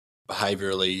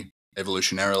behaviorally,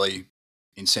 evolutionarily,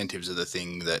 incentives are the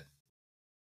thing that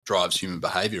drives human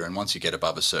behavior. And once you get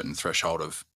above a certain threshold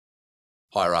of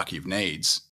hierarchy of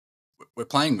needs, we're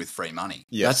playing with free money.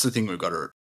 That's the thing we've got to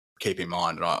keep in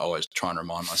mind. And I always try and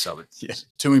remind myself it's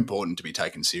too important to be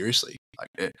taken seriously. Like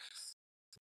it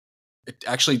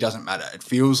actually doesn't matter. It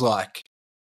feels like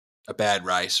a bad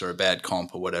race or a bad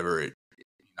comp or whatever it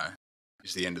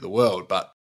is the end of the world,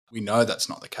 but we know that's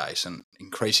not the case. And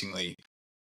increasingly,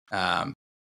 I'm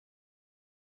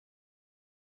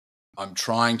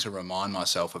trying to remind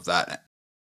myself of that,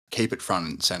 keep it front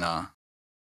and center,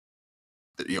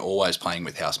 that you're always playing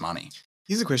with house money.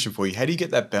 Here's a question for you. How do you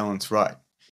get that balance right?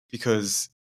 Because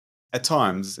at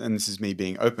times, and this is me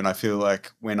being open, I feel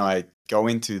like when I go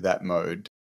into that mode,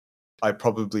 I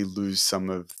probably lose some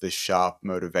of the sharp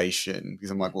motivation because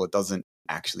I'm like, well, it doesn't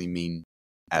actually mean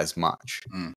as much.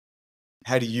 Mm.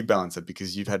 How do you balance it?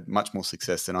 Because you've had much more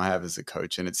success than I have as a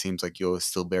coach, and it seems like you're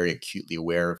still very acutely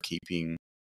aware of keeping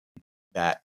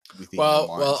that within your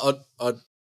mind. Well,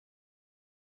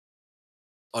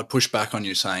 I'd push back on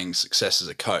you saying success as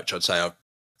a coach. I'd say I've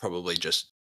probably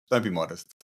just Don't be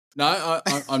modest. No,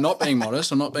 I'm not being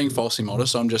modest. I'm not being falsely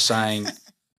modest. I'm just saying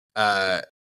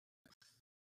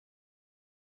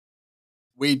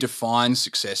we define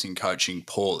success in coaching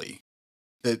poorly.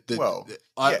 Yes.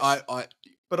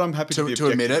 But I'm happy to be to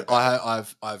admit it.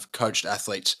 about I've coached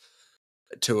athletes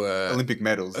to Olympic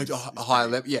medals. a higher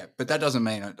level. Yeah, but that doesn't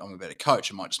mean I'm a better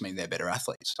coach. It might just mean they're better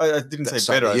athletes. I didn't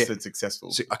say better. I said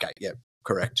successful. Okay, yeah,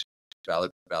 correct.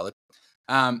 Valid.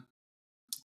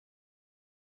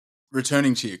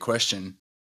 Returning to your question,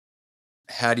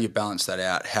 how do you balance that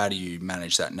out? How do you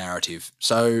manage that narrative?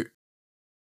 So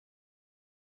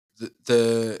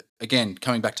again,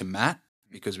 coming back to Matt,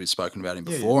 because we've spoken about him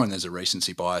before and there's a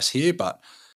recency bias here, but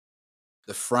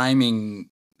the framing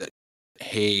that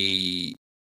he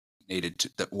needed to,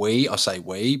 that we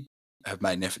have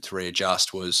made an effort to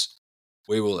readjust was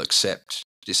we will accept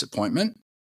disappointment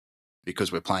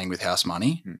because we're playing with house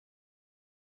money.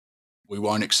 We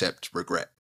won't accept regret.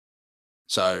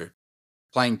 So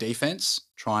playing defense,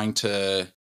 trying to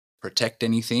protect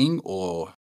anything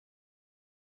or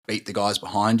beat the guys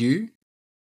behind you,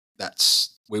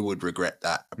 we would regret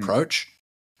that approach.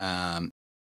 And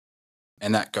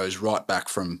that goes right back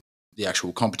from the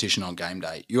actual competition on game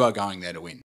day. You are going there to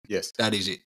win. Yes. That is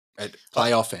it.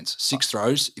 Play offense. 6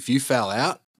 throws. If you foul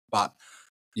out, but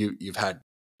you've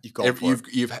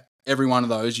every one of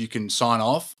those you can sign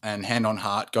off and hand on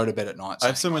heart, go to bed at night. I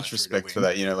have so much respect for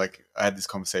that. Like I had this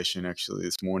conversation actually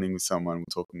this morning with someone. We're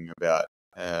talking about,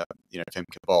 Femke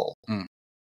Bol.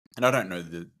 And I don't know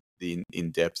the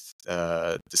in-depth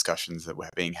discussions that were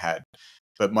being had,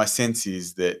 but my sense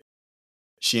is that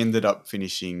she ended up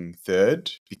finishing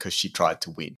 3rd because she tried to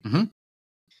win,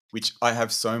 which I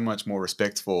have so much more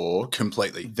respect for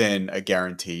completely than a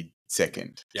guaranteed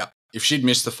 2nd. Yeah. If she'd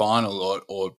missed the final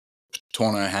or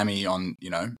torn her hammy on,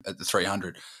 at the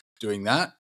 300 doing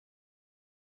that,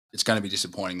 it's going to be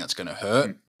disappointing. That's going to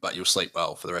hurt, but you'll sleep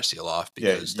well for the rest of your life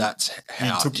because that's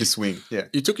how you took your swing. Yeah.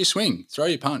 You took your swing, throw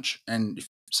your punch. And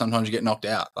sometimes you get knocked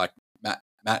out. Like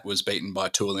Matt was beaten by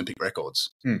 2 Olympic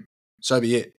records. So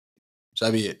be it.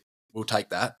 We'll take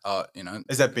that.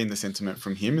 Has that been the sentiment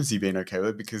from him? Has he been okay with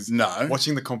it? Because no,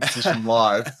 watching the competition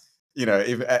live,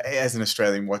 as an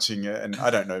Australian watching it, and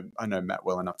I know Matt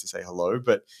well enough to say hello,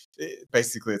 but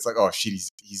basically it's like, oh shit,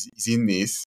 he's in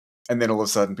this, and then all of a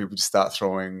sudden people just start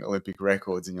throwing Olympic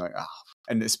records, and you're like,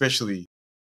 and especially,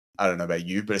 I don't know about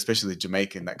you, but especially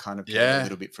Jamaican, that kind of came a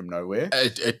little bit from nowhere.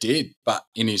 It did, but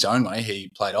in his own way,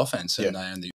 he played offense, and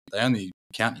they only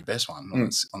count your best one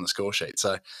on the score sheet.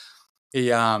 So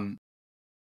he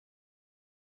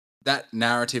that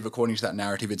narrative, according to that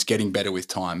narrative, it's getting better with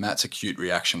time. Matt's acute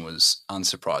reaction was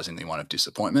unsurprisingly one of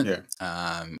disappointment.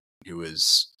 He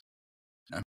was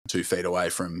 2 feet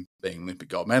away from being Olympic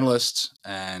gold medalist,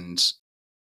 and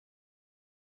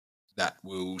that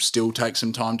will still take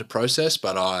some time to process,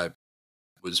 but I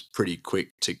was pretty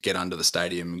quick to get under the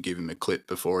stadium and give him a clip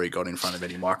before he got in front of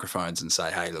any microphones and say,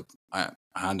 hey, look, I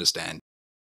understand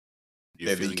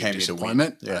you're feeling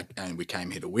disappointment, and we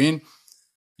came here to win.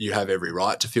 You have every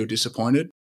right to feel disappointed,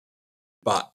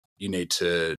 but you need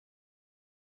to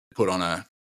put on a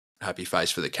happy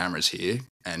face for the cameras here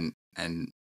and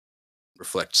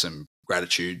reflect some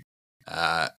gratitude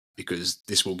because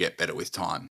this will get better with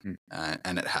time.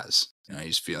 And it has.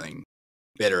 He's feeling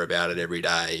better about it every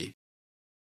day,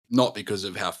 not because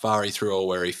of how far he threw or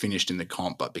where he finished in the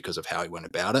comp, but because of how he went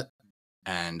about it.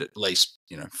 And at least,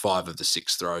 5 of the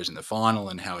 6 throws in the final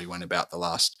and how he went about the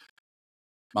last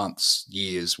months,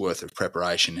 years worth of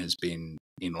preparation has been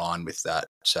in line with that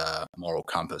moral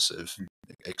compass of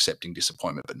accepting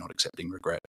disappointment but not accepting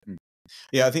regret.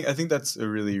 Yeah, I think that's a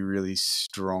really, really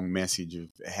strong message of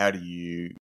how do you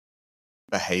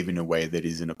behave in a way that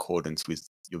is in accordance with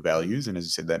your values. And as you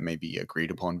said, that may be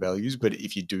agreed upon values, but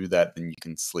if you do that, then you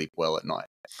can sleep well at night,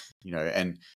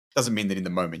 and it doesn't mean that in the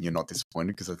moment you're not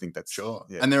disappointed, because I think that's sure.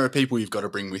 Yeah. And there are people you've got to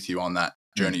bring with you on that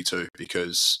journey too,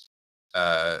 because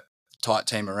tight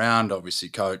team around, obviously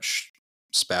coach,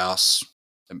 spouse,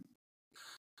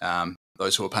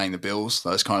 those who are paying the bills,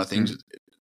 those kind of things,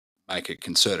 make a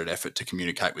concerted effort to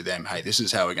communicate with them. Hey, this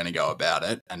is how we're going to go about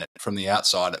it. And from the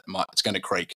outside, it's going to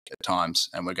creak at times,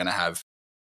 and we're going to have,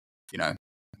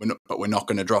 we're not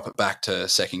going to drop it back to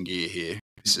second gear here.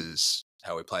 This is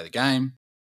how we play the game,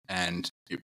 and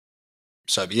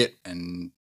so be it.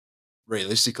 And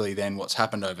realistically, then what's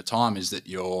happened over time is that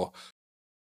your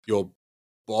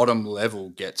bottom level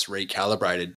gets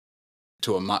recalibrated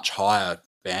to a much higher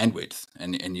bandwidth,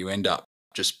 and you end up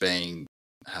just being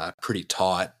pretty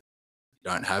tight. You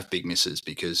don't have big misses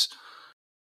because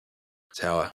it's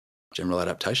how a general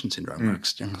adaptation syndrome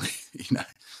works generally.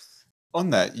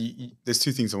 On that, there's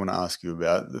two things I want to ask you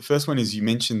about. The first one is you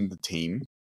mentioned the team.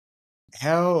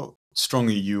 How strong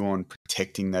are you on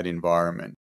protecting that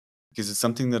environment? Because it's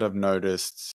something that I've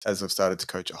noticed as I've started to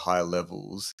coach at higher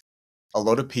levels. A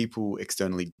lot of people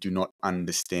externally do not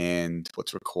understand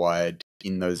what's required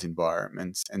in those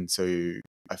environments. And so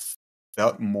I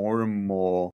felt more and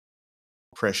more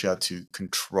pressure to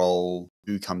control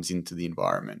who comes into the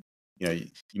environment. You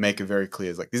make it very clear.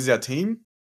 It's like, this is our team.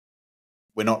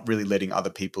 We're not really letting other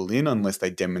people in unless they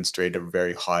demonstrate a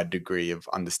very high degree of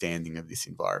understanding of this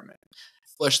environment.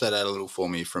 Flesh that out a little for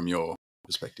me from your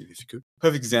perspective, if you could.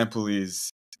 Perfect example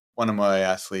is one of my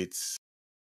athletes,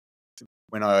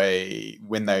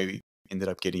 when they ended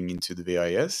up getting into the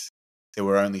VIS, there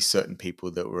were only certain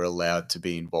people that were allowed to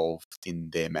be involved in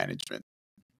their management.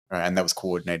 Right? And that was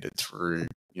coordinated through,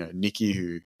 Nikki,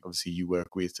 who obviously you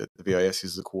work with at the VIS,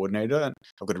 is the coordinator. And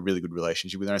I've got a really good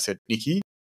relationship with her. I said, Nikki,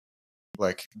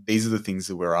 like, these are the things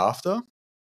that we're after.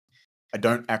 I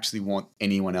don't actually want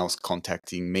anyone else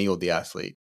contacting me or the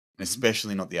athlete, and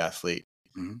especially not the athlete.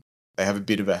 Mm-hmm. They have a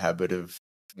bit of a habit of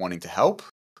wanting to help,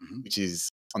 which is,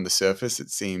 on the surface, it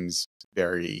seems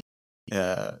very,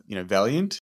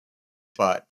 valiant.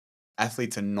 But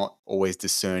athletes are not always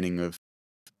discerning of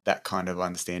that kind of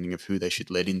understanding of who they should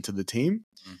let into the team.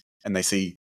 And they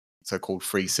see so-called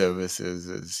free services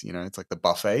as, it's like the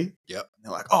buffet. Yep. And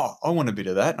they're like, oh, I want a bit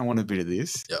of that. I want a bit of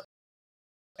this. Yep.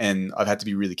 And I've had to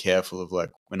be really careful of, like,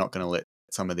 we're not going to let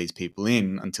some of these people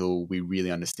in until we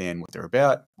really understand what they're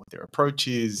about, what their approach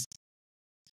is,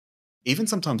 even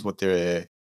sometimes what their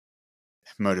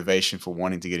motivation for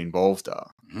wanting to get involved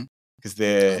are. Because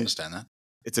I understand that.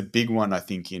 It's a big one, I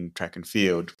think, in track and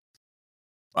field.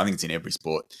 I think it's in every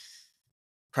sport.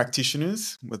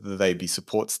 Practitioners, whether they be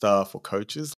support staff or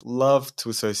coaches, love to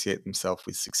associate themselves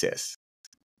with success.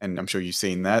 And I'm sure you've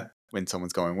seen that when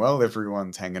someone's going well,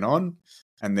 everyone's hanging on.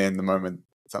 And then the moment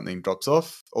something drops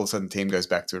off, all of a sudden the team goes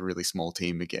back to a really small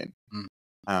team again.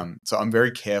 So I'm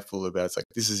very careful about, it's like,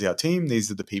 this is our team. These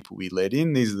are the people we let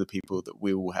in. These are the people that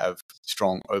we will have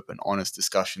strong, open, honest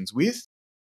discussions with.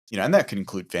 And that can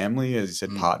include family, as you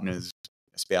said, partners,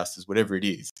 spouses, whatever it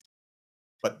is.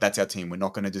 But that's our team. We're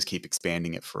not going to just keep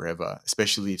expanding it forever,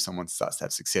 especially if someone starts to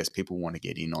have success. People want to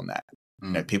get in on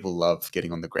that. People love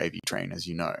getting on the gravy train, as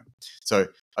you know. So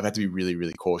I've had to be really,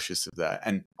 really cautious of that.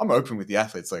 And I'm open with the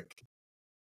athletes. Like,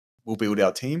 we'll build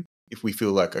our team. If we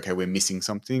feel like, okay, we're missing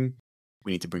something,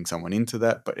 we need to bring someone into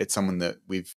that. But it's someone that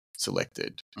we've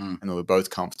selected and that we're both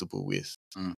comfortable with,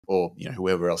 or,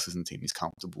 whoever else is in the team is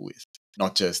comfortable with.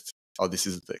 Not just, oh, this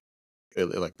is the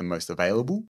most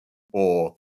available,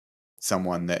 or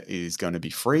someone that is going to be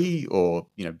free, or,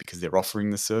 because they're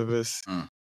offering the service.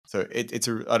 So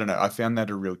I don't know, I found that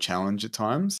a real challenge at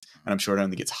times. And I'm sure it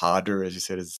only gets harder, as you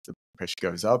said, as the pressure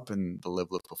goes up and the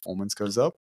level of performance goes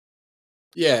up.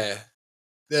 Yeah.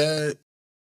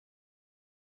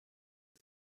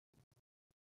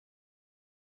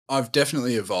 I've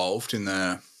definitely evolved it's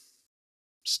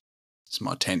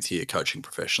my 10th year coaching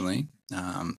professionally.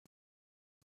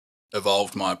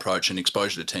 Evolved my approach, and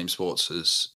exposure to team sports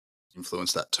has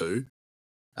influenced that too.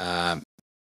 I'm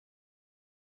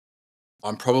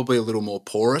probably a little more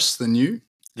porous than you.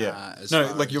 Yeah.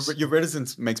 Your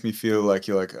reticence makes me feel like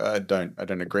you're like, I don't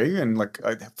agree. And like,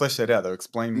 I flesh that out though.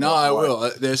 Explain. No, I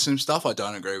will. There's some stuff I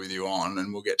don't agree with you on,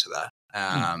 and we'll get to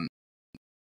that.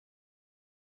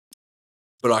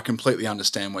 But I completely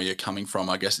understand where you're coming from.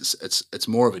 I guess it's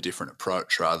more of a different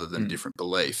approach rather than different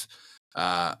belief.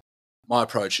 My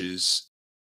approach is,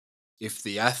 if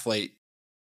the athlete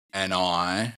and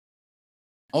I,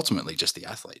 ultimately just the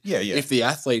athlete. Yeah. If the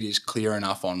athlete is clear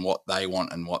enough on what they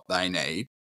want and what they need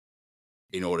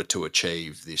in order to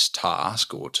achieve this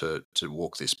task or to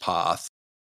walk this path,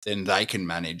 then they can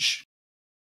manage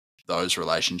those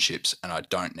relationships, and I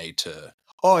don't need to.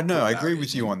 Oh, no, I agree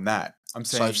with you on that. I'm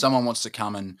saying, so if someone wants to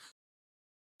come and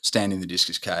stand in the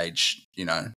discus cage,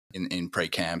 in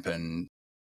pre-camp and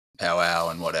powwow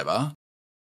and whatever,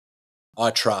 I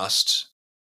trust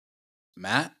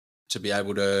Matt to be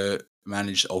able to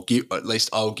manage, or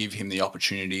I'll give him the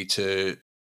opportunity to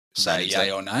say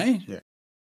yay or nay. Yeah.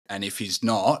 And if he's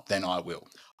not, then I will.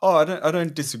 Oh, I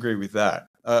don't disagree with that.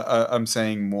 I'm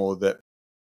saying more that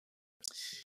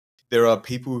there are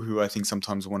people who I think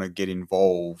sometimes want to get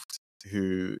involved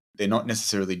who they're not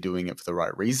necessarily doing it for the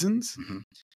right reasons.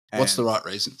 What's the right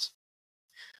reasons?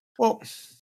 Well,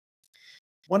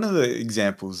 one of the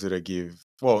examples that I give,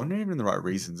 well, not even the right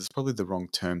reasons, it's probably the wrong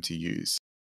term to use.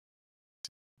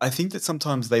 I think that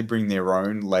sometimes they bring their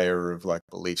own layer of like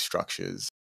belief structures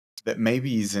that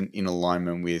maybe isn't in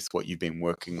alignment with what you've been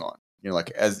working on. You know,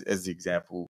 like as the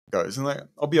example goes, and like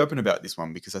I'll be open about this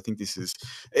one because I think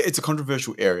it's a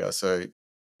controversial area. So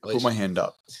I put my hand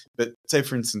up. But say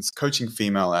for instance, coaching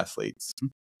female athletes,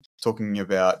 talking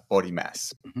about body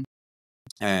mass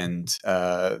and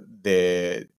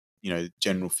their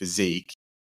general physique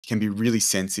can be really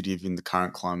sensitive in the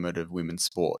current climate of women's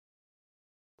sport.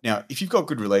 Now, if you've got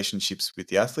good relationships with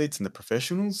the athletes and the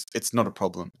professionals, it's not a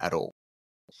problem at all.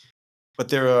 But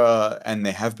there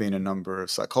have been a number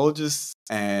of psychologists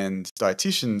and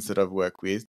dietitians that I've worked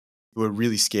with who are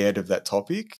really scared of that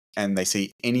topic, and they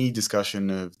see any discussion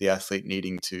of the athlete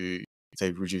needing to,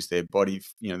 say, reduce their body,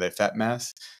 their fat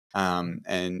mass,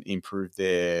 and improve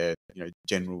their,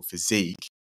 general physique,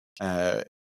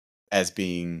 as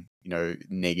being,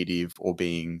 negative or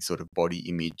being sort of body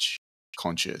image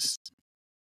conscious.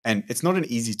 And it's not an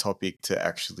easy topic to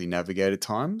actually navigate at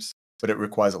times, but it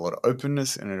requires a lot of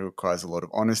openness and it requires a lot of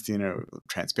honesty and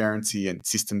transparency and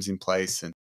systems in place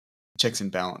and checks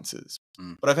and balances.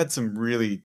 But I've had some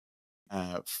really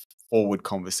forward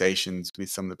conversations with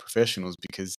some of the professionals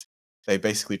because they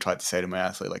basically tried to say to my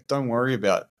athlete, like, don't worry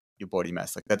about your body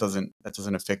mass. Like that doesn't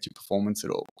affect your performance at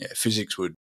all. Yeah, physics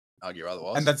would argue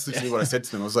otherwise. And that's literally what I said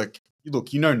to them. I was like,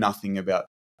 look, you know nothing about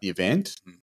the event,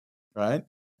 right?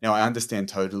 Now, I understand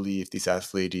totally if this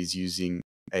athlete is using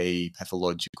a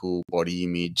pathological body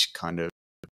image kind of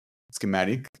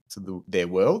schematic to their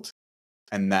world,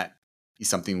 and that is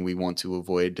something we want to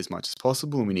avoid as much as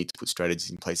possible, and we need to put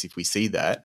strategies in place if we see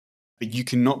that. But you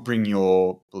cannot bring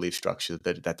your belief structure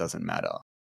that doesn't matter,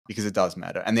 because it does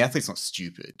matter. And the athlete's not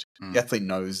stupid. The athlete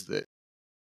knows that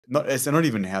it's not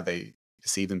even how they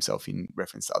perceive themselves in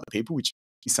reference to other people, which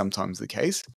is sometimes the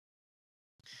case.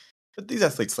 But these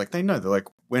athletes, like, they know, they're like,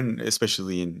 when,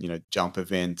 especially in, jump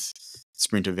events,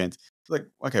 sprint events, like,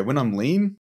 okay, when I'm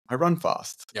lean, I run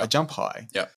fast. I jump high.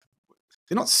 Yeah.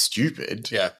 They're not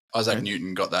stupid. Yeah. Isaac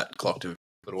Newton got that clocked a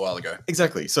little while ago.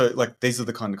 Exactly. So, like, these are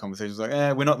the kind of conversations like,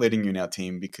 we're not letting you in our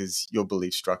team because your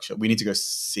belief structure, we need to go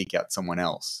seek out someone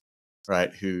else,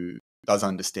 right, who does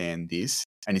understand this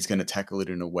and is going to tackle it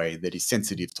in a way that is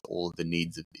sensitive to all of the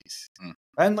needs of this.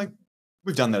 And, like,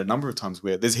 we've done that a number of times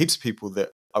where there's heaps of people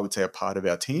that I would say are part of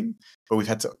our team, but we've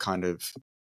had to kind of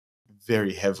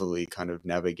very heavily kind of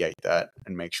navigate that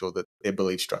and make sure that their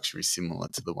belief structure is similar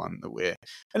to the one that we're.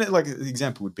 And like the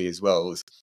example would be as well is,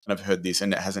 and I've heard this,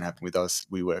 and it hasn't happened with us.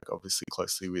 We work obviously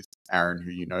closely with Aaron,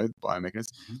 who the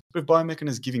biomechanist, but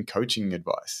biomechanist giving coaching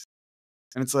advice,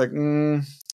 and it's like,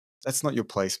 that's not your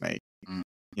place, mate.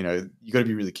 You got to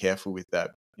be really careful with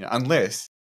that. Unless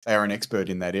they are an expert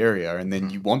in that area, and then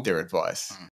you want their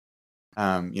advice.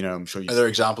 I'm sure Are there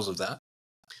examples of that?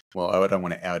 Well, I don't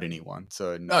want to out anyone,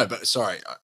 so no. But sorry,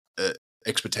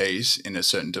 expertise in a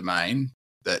certain domain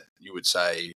that you would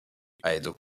say, hey,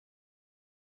 look,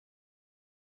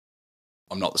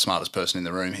 I'm not the smartest person in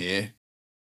the room here.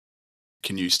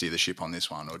 Can you steer the ship on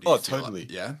this one? Or do you feel totally.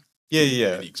 Like, yeah.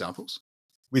 Any examples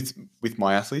with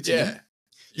my athletes?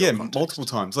 Yeah, multiple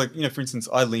times. Like, for instance,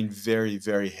 I lean very,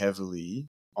 very heavily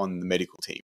on the medical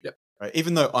team. Yep. Right.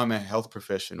 Even though I'm a health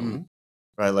professional,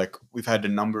 right? Like, we've had a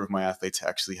number of my athletes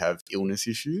actually have illness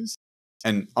issues,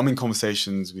 and I'm in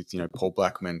conversations with Paul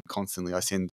Blackman constantly. I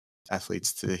send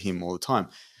athletes to him all the time,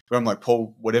 where I'm like,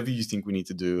 Paul, whatever you think we need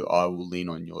to do, I will lean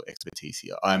on your expertise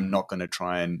here. I'm not going to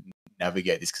try and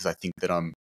navigate this because I think that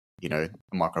I'm a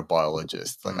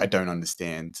microbiologist. Like, I don't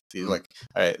understand.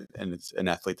 And it's an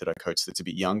athlete that I coach that's a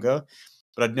bit younger,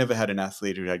 but I'd never had an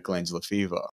athlete who had glandular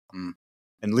fever.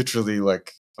 And literally,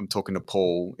 like, I'm talking to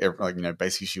Paul,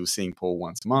 basically she was seeing Paul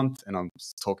once a month, and I'm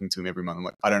talking to him every month. I'm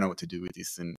like, I don't know what to do with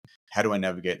this, and how do I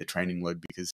navigate the training load?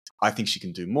 Because I think she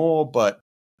can do more, but,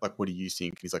 like, what do you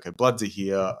think? And he's like, her bloods are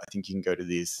here. I think you can go to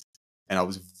this. And I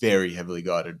was very heavily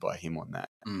guided by him on that.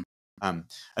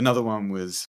 Another one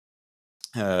was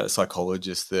a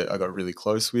psychologist that I got really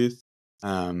close with,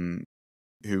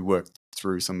 who worked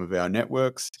through some of our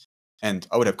networks, and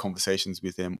I would have conversations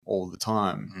with them all the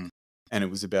time. And it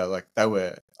was about, like,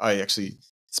 I actually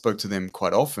spoke to them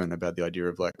quite often about the idea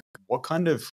of, like, what kind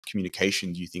of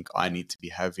communication do you think I need to be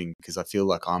having? Because I feel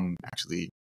like I'm actually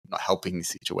not helping the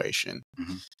situation.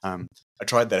 I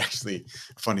tried that, actually.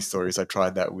 Funny stories. I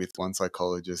tried that with one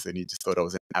psychologist, and he just thought I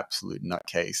was an absolute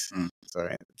nutcase. So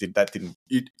that didn't.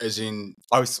 As in,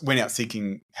 I went out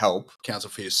seeking help. Counsel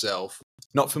for yourself,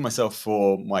 not for myself,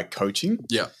 for my coaching.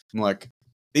 Yeah, I'm like,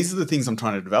 these are the things I'm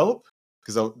trying to develop.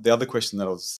 because the other question that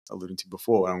I was alluding to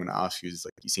before, and I'm going to ask you, is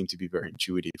like, you seem to be very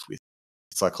intuitive with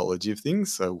psychology of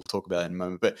things. So we'll talk about it in a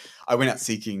moment. But I went out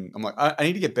seeking, I'm like, I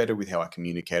need to get better with how I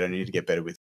communicate. I need to get better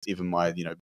with even my,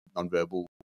 nonverbal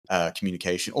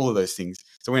communication, all of those things.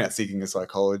 So I went out seeking a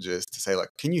psychologist to say, like,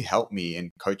 can you help me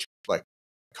and coach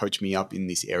me up in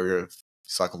this area of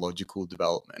psychological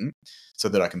development so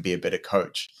that I can be a better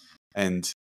coach?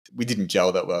 And we didn't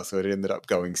gel that well, so it ended up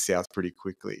going south pretty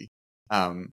quickly.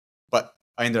 But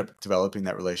I ended up developing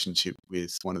that relationship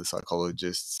with one of the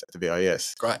psychologists at the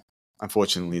VIS. Great.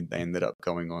 Unfortunately, they ended up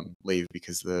going on leave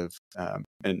because of,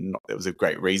 it was a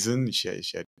great reason. She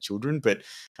had children, but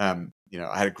I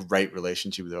had a great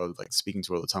relationship with her. I was like speaking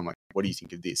to her all the time, like, what do you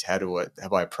think of this? Have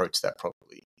I approached that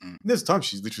properly? And there's times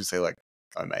she's literally say, like,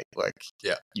 oh mate, like,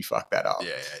 yeah, you fucked that up.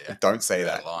 Yeah. Like, don't say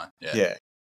that. Line. Yeah.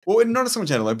 Well, not so much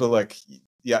out of line, but like,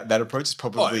 yeah, that approach is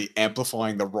probably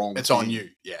amplifying the wrong It's thing. on you.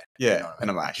 Yeah. Yeah. You know what I mean?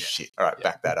 And I'm like, shit. All right,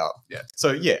 back that up. Yeah.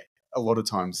 So yeah, a lot of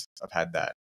times I've had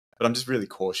that. But I'm just really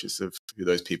cautious of who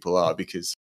those people are,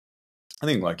 because I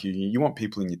think, like, you want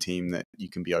people in your team that you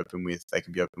can be open with, they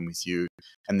can be open with you,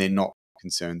 and they're not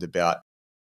concerned about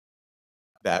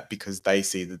that because they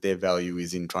see that their value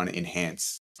is in trying to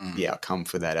enhance the outcome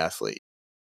for that athlete.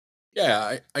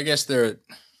 Yeah, I guess there are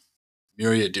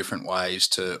myriad different ways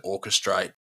to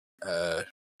orchestrate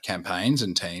campaigns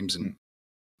and teams,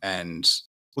 and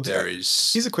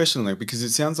Here's a question, like, because it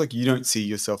sounds like you don't see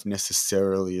yourself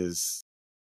necessarily as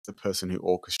the person who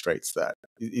orchestrates that.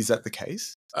 Is that the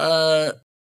case? Or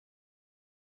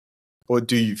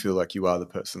do you feel like you are the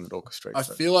person that orchestrates that?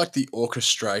 I feel like the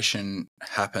orchestration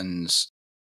happens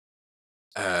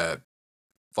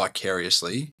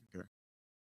vicariously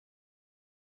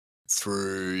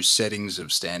through settings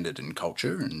of standard and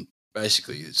culture, and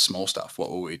basically it's small stuff.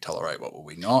 What will we tolerate? What will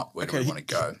we not? Where do we want to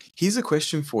go? Here's a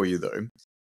question for you, though,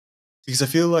 because I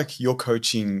feel like your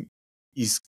coaching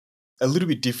is a little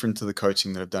bit different to the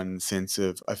coaching that I've done, in the sense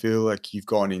of, I feel like you've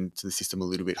gone into the system a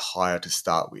little bit higher to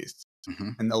start with.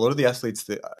 And a lot of the athletes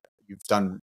that you've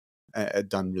done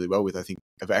really well with, I think,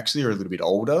 are a little bit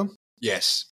older.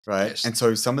 Yes. Right. Yes. And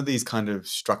so some of these kind of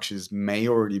structures may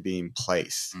already be in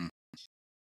place.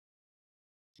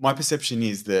 My perception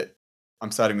is that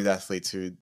I'm starting with athletes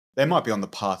who, they might be on the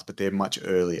path, but they're much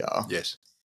earlier. Yes.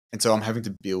 And so I'm having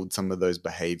to build some of those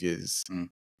behaviors.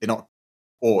 They're not,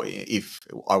 or if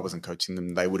I wasn't coaching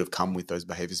them, they would have come with those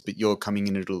behaviors, but you're coming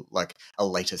in at a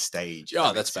later stage.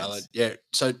 Yeah, that's valid. Yeah.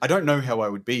 So I don't know how I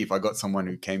would be if I got someone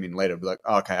who came in later. I'd be like,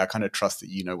 oh, okay, I kind of trust that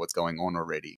you know what's going on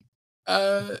already.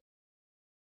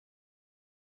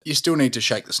 You still need to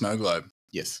shake the snow globe.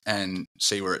 Yes. And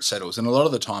see where it settles. And a lot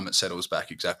of the time it settles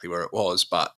back exactly where it was.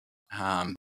 But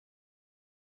I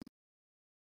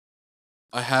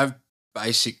have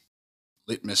basic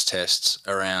litmus tests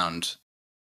around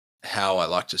how I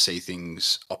like to see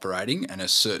things operating, and a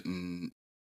certain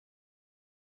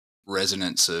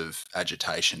resonance of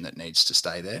agitation that needs to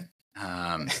stay there.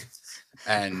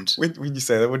 And when you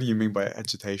say that, what do you mean by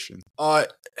agitation?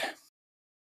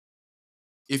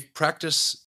 If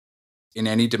practice in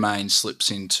any domain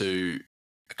slips into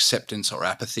acceptance or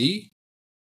apathy,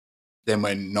 then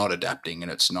we're not adapting,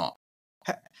 and it's not.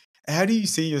 How do you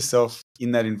see yourself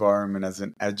in that environment as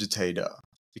an agitator?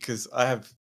 Because I'm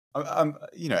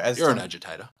as you're an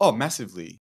agitator. Oh,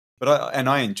 massively. But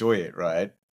I enjoy it,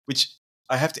 right? Which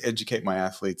I have to educate my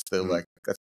athletes that like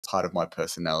that's part of my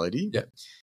personality. Yeah.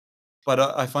 But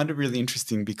I find it really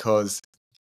interesting because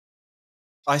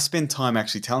I spend time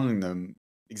actually telling them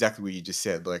exactly what you just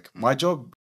said. Like, my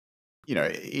job,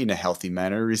 in a healthy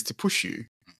manner, is to push you.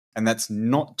 And that's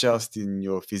not just in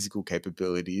your physical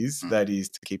capabilities. That is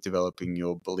to keep developing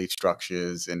your belief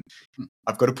structures. And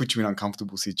I've got to put you in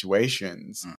uncomfortable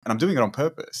situations. And I'm doing it on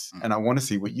purpose. And I want to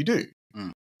see what you do.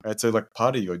 Right? So, like,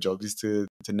 part of your job is to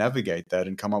navigate that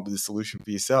and come up with a solution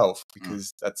for yourself,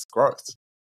 because that's growth.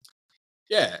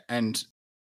 Yeah. And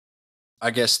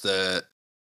I guess the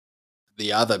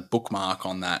other bookmark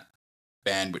on that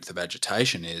bandwidth of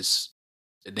agitation is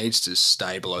it needs to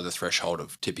stay below the threshold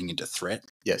of tipping into threat.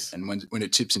 Yes. And when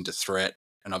it tips into threat,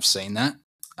 and I've seen that,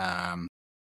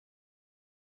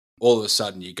 all of a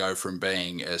sudden you go from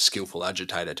being a skillful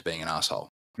agitator to being an asshole.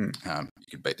 You can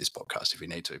beat this podcast if you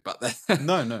need to, but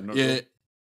no, not yeah, at all.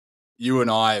 You and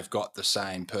I have got the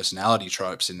same personality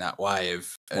tropes in that way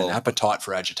of an appetite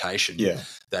for agitation. Yeah.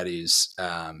 That is.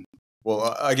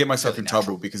 Well, I get myself really in natural.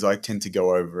 trouble because I tend to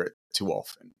go over it too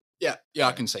often. Yeah,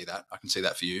 I can see that. I can see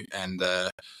that for you. And the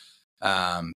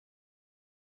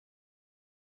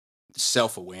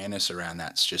self-awareness around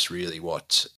that's just really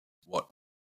what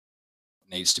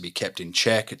needs to be kept in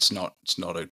check. It's not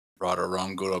a right or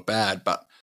wrong, good or bad, but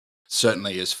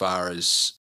certainly as far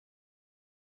as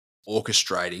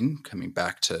orchestrating, coming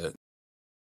back to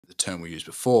the term we used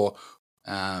before,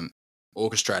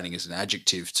 orchestrating is an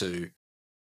adjective to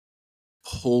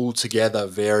pull together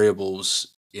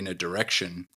variables in a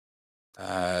direction.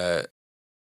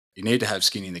 You need to have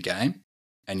skin in the game,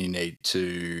 and you need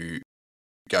to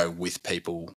go with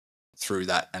people through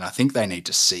that. And I think they need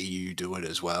to see you do it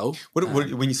as well.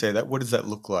 When you say that, what does that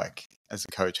look like as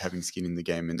a coach, having skin in the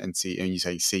game and see, and you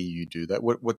say see you do that?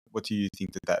 What do you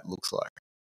think that looks like?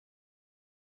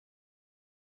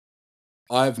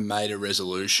 I've made a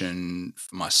resolution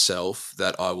for myself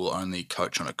that I will only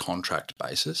coach on a contract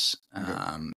basis.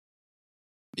 Okay.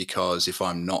 Because if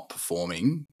I'm not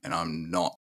performing and I'm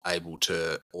not able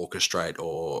to orchestrate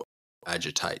or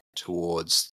agitate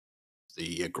towards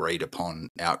the agreed upon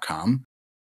outcome,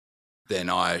 then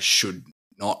I should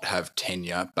not have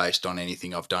tenure based on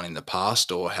anything I've done in the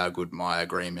past or how good my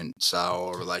agreements are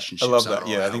or relationships are,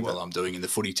 Yeah, or I how think well I'm doing in the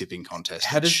footy tipping contest.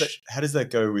 How does that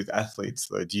go with athletes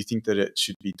though? Do you think that it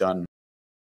should be done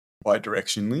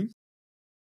bi-directionally?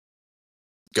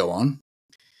 Go on.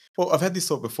 Well, I've had this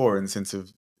thought before in the sense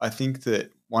of, I think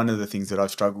that one of the things that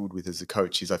I've struggled with as a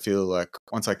coach is I feel like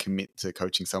once I commit to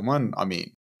coaching someone, I'm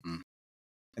in. Mm.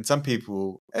 And some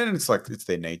people, and it's like it's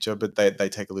their nature, but they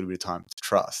take a little bit of time to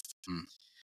trust. Mm.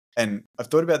 And I've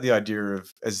thought about the idea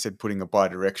of, as I said, putting a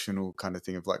bi-directional kind of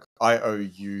thing of like, I owe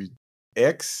you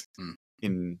X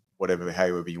in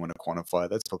however you want to quantify.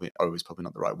 That's probably always probably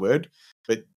not the right word,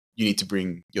 but you need to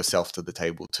bring yourself to the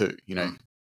table too, you know?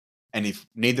 And if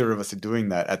neither of us are doing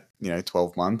that at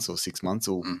 12 months or 6 months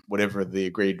or whatever the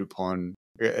agreed upon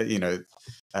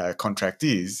contract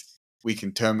is, we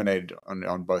can terminate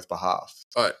on both behalf.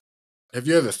 All right. Have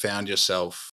you ever found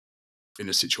yourself in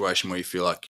a situation where you feel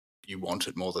like you want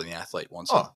it more than the athlete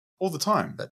wants it? All the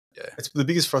time. Yeah. It's the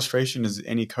biggest frustration as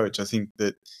any coach I think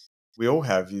that we all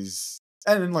have is,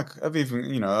 and then like I've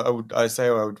even, I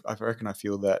reckon I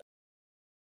feel that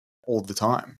all the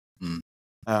time.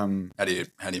 How do you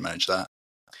manage that?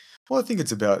 Well, I think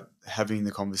it's about having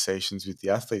the conversations with the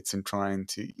athletes and trying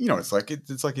to, it's like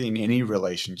in any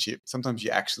relationship. Sometimes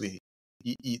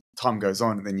time goes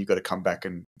on, and then you've got to come back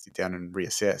and sit down and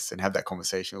reassess and have that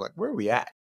conversation. Like, where are we at?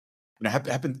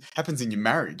 Happens in your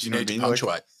marriage. You know need what I to mean?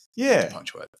 punctuate. Like, yeah,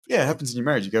 punctuate. Yeah, sure. It happens in your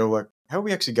marriage. You go like, how are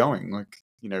we actually going? Like,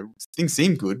 things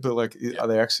seem good, but like, are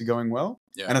they actually going well?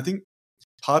 Yeah. And I think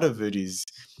part of it is,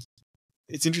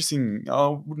 it's interesting. I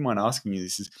wouldn't mind asking you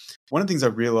this. Is one of the things I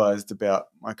realized about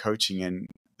my coaching and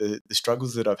the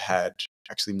struggles that I've had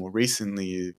actually more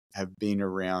recently have been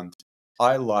around.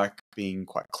 I like being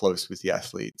quite close with the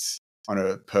athletes on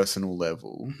a personal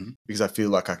level because I feel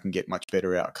like I can get much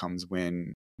better outcomes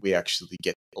when we actually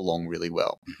get along really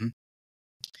well.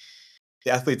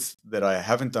 The athletes that I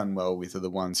haven't done well with are the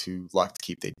ones who like to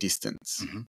keep their distance.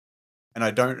 And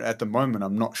at the moment,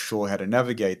 I'm not sure how to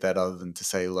navigate that other than to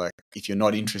say, like, if you're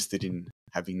not interested in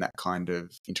having that kind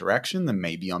of interaction, then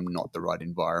maybe I'm not the right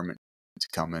environment to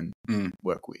come and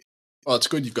work with. Well, it's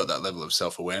good you've got that level of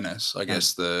self-awareness. I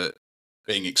guess the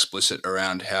being explicit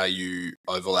around how you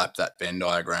overlap that Venn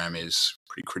diagram is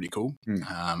pretty critical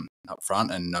up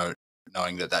front, and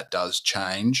knowing that does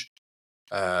change.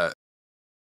 The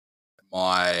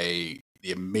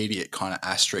immediate kind of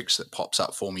asterisk that pops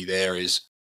up for me there is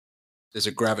there's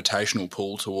a gravitational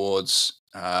pull towards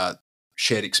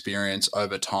shared experience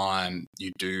over time.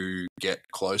 You do get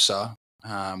closer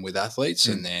with athletes,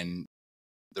 and then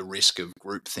the risk of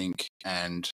groupthink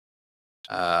and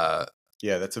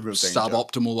that's a real danger.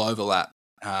 Suboptimal overlap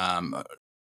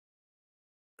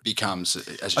becomes,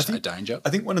 as you say, a danger. I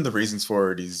think one of the reasons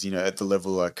for it is, at the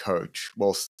level I coach,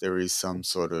 whilst there is some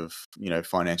sort of,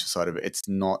 financial side of it, it's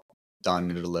not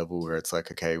done at a level where it's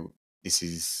like, okay, this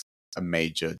is a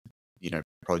major,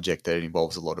 project that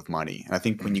involves a lot of money. And I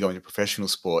think when you go into professional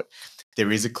sport,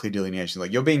 there is a clear delineation.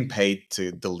 Like, you're being paid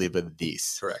to deliver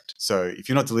this. Correct. So if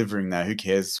you're not delivering that, who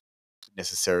cares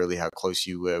necessarily how close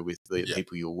you were with the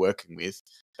people you're working with?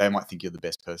 They might think you're the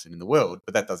best person in the world,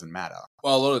 but that doesn't matter.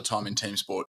 Well, a lot of the time in team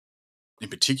sport in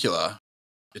particular,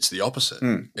 it's the opposite.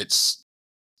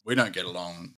 We don't get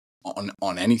along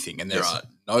on anything, and there are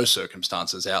no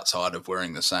circumstances outside of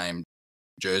wearing the same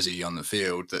jersey on the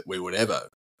field that we would ever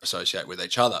associate with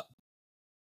each other.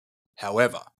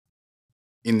 However,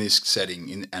 in this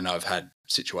setting, and I've had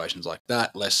situations like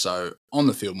that, less so on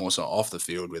the field, more so off the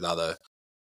field, with other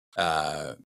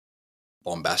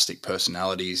bombastic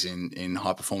personalities in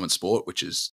high performance sport, which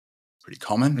is pretty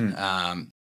common.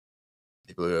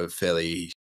 People who are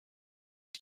fairly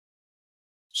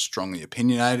strongly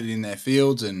opinionated in their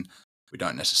fields and we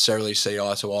don't necessarily see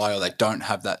eye to eye, or they don't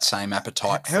have that same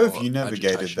appetite How for have you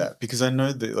navigated agitation. that? Because I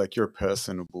know that like you're a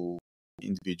personable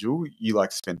individual. You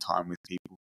like to spend time with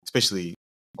people, especially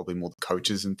probably more the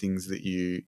coaches and things that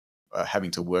you are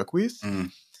having to work with.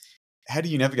 Mm, How do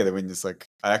you navigate that when it's like,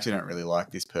 I actually don't really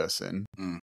like this person,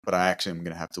 mm. but I actually am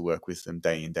going to have to work with them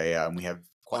day in, day out, and we have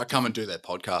I come and do their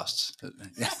podcasts.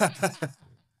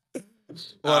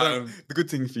 Well, the good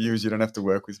thing for you is you don't have to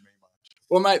work with me much.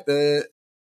 Well, mate,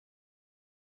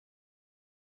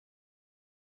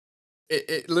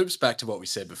 it loops back to what we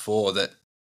said before, that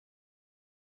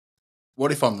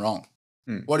what if I'm wrong?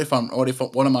 Hmm. What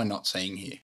am I not seeing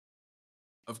here?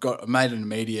 I've made an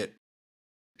immediate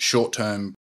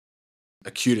short-term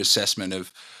acute assessment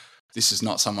of, this is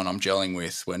not someone I'm gelling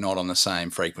with. We're not on the same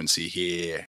frequency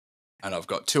here. And I've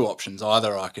got two options.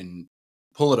 Either I can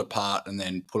pull it apart and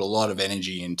then put a lot of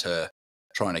energy into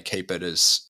trying to keep it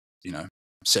as,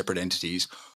 separate entities,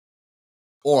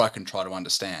 or I can try to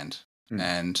understand.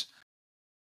 And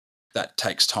that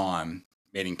takes time,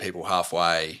 meeting people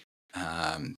halfway.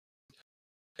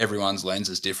 Everyone's lens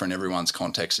is different. Everyone's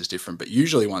context is different. But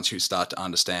usually once you start to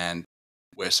understand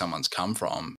where someone's come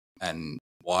from and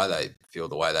why they feel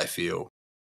the way they feel,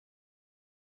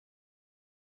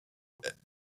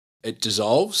 it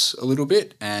dissolves a little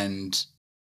bit, and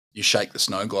you shake the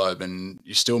snow globe, and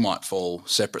you still might fall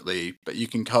separately, but you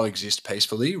can coexist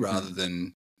peacefully rather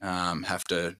than have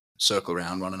to circle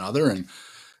around one another. And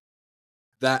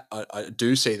that I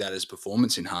do see that as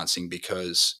performance enhancing,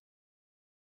 because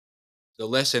the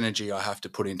less energy I have to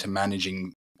put into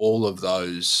managing all of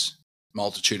those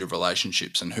multitude of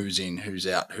relationships and who's in, who's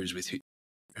out, who's with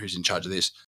who's in charge of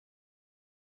this,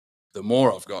 the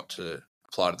more I've got to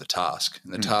apply to the task.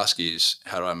 And the task is,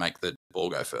 how do I make the ball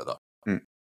go further?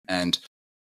 And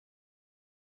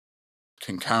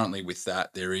concurrently with that,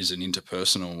 there is an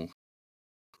interpersonal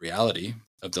reality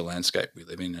of the landscape we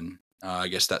live in. And I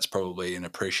guess that's probably an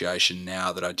appreciation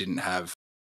now that I didn't have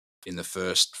in the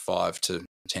first 5 to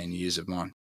 10 years of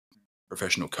my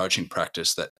professional coaching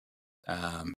practice, that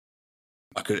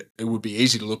it would be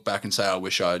easy to look back and say, I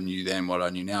wish I knew then what I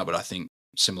knew now. But I think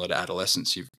similar to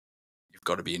adolescence, you've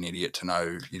got to be an idiot to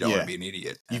know you don't want to be an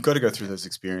idiot. You've got to go through those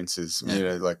experiences.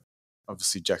 Like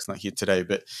obviously Jack's not here today,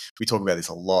 but we talk about this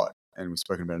a lot, and we've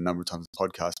spoken about it a number of times on the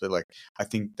podcast. But like, I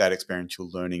think that experiential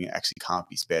learning actually can't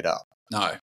be sped up.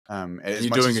 No. You're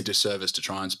doing a disservice to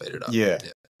try and speed it up. Yeah.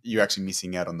 You're actually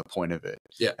missing out on the point of it.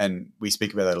 Yeah. And we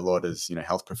speak about that a lot as,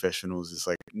 health professionals. It's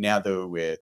like, now that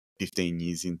we're 15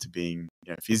 years into being,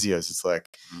 physios, it's like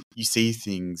you see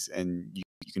things and you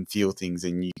can feel things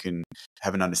and you can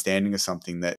have an understanding of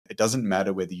something, that it doesn't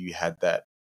matter whether you had that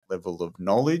level of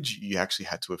knowledge, you actually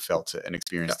had to have felt it and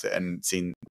experienced it and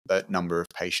seen that number of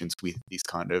patients with this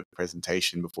kind of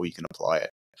presentation before you can apply it.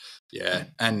 Yeah.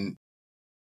 And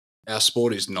our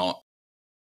sport is not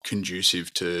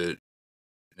conducive to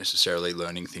necessarily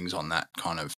learning things on that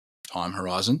kind of time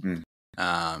horizon,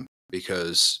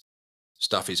 because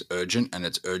stuff is urgent, and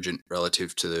it's urgent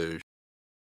relative to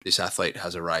this athlete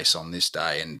has a race on this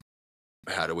day, and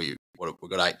we've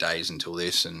got 8 days until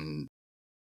this, and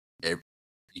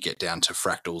you get down to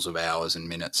fractals of hours and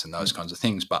minutes and those kinds of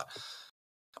things. But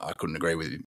I couldn't agree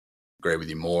with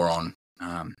you more on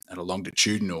at a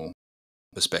longitudinal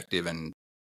perspective, and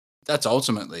that's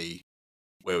ultimately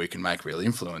where we can make real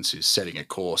influence, is setting a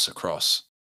course across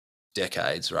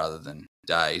decades rather than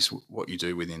days. What you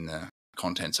do within the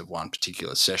contents of one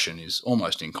particular session is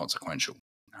almost inconsequential.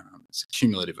 It's a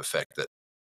cumulative effect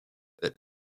that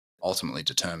ultimately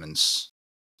determines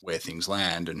where things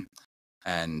land,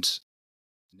 and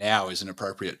now is an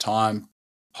appropriate time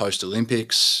post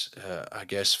Olympics, I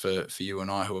guess, for you and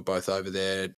I, who are both over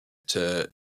there, to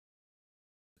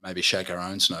maybe shake our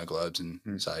own snow globes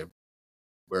and say,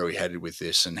 where are we headed with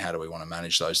this, and how do we want to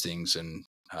manage those things? And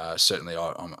certainly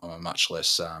I'm a much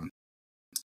less, got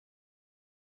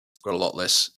a lot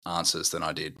less answers than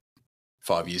I did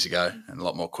 5 years ago, and a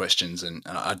lot more questions. And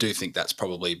I do think that's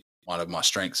probably one of my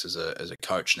strengths as a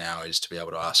coach now, is to be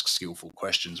able to ask skillful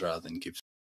questions rather than give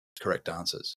correct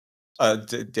answers.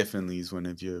 Definitely is one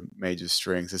of your major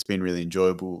strengths. It's been really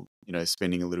enjoyable,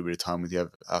 spending a little bit of time with you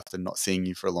after not seeing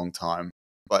you for a long time.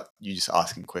 But you just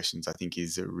asking questions, I think,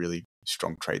 is a really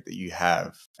strong trait that you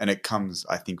have. And it comes,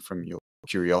 I think, from your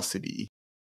curiosity.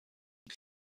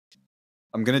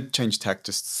 I'm going to change tack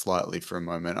just slightly for a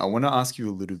moment. I want to ask you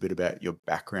a little bit about your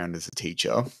background as a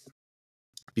teacher,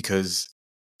 because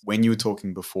when you were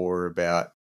talking before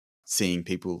about seeing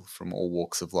people from all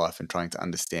walks of life and trying to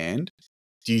understand,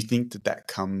 do you think that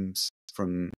comes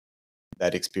from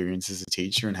that experience as a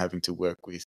teacher and having to work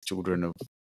with children of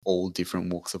all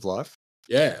different walks of life?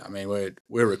 Yeah, I mean,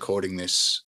 we're recording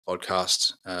this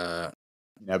podcast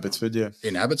In Abbotsford, yeah.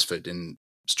 in Abbotsford, and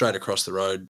straight across the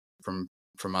road from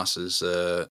us is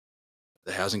the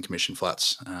Housing Commission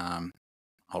flats,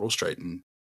 Hoddle Street, and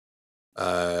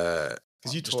Because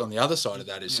you just taught on the other side of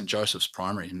that is yeah. St Joseph's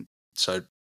Primary, and so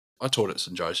I taught at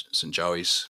St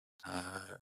Joey's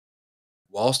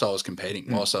whilst I was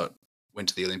competing. Whilst I went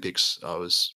to the Olympics, I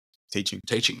was teaching.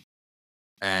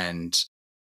 And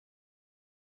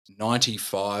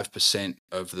 95%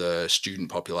 of the student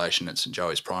population at St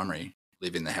Joey's Primary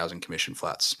live in the Housing Commission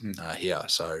flats here.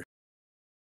 So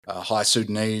high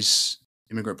Sudanese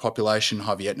immigrant population,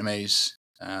 high Vietnamese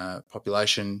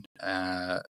population,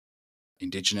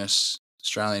 Indigenous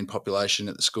Australian population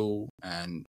at the school,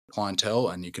 and clientele.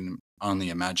 And you can only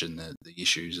imagine the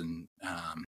issues and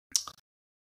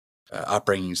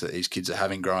upbringings that these kids are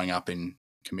having growing up in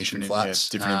commission flats.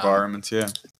 Different environments, yeah.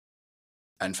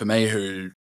 And for me,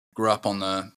 who grew up on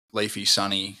the leafy,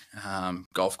 sunny,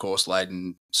 golf course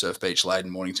laden, surf beach laden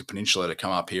Mornington Peninsula, to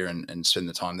come up here and spend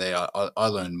the time there, I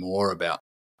learned more about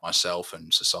myself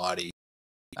and society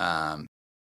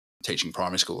teaching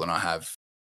primary school than I have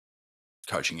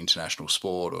coaching international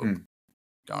sport or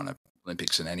going to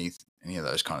Olympics and any of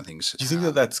those kind of things. Do you think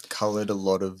that that's coloured a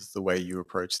lot of the way you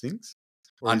approach things?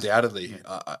 Undoubtedly.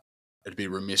 It'd be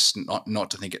remiss not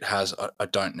to think it has. I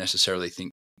don't necessarily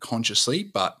think consciously,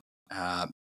 but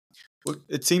well,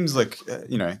 it seems like,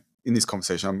 in this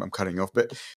conversation, I'm cutting off,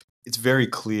 but it's very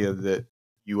clear that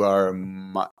you are a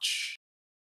much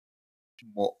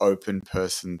more open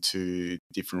person to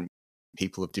different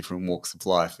people of different walks of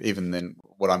life, even than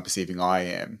what I'm perceiving I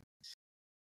am.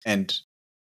 And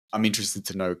I'm interested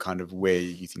to know kind of where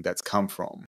you think that's come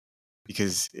from,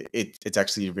 because it's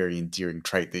actually a very endearing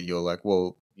trait that you're like,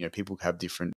 well, people have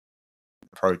different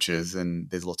approaches and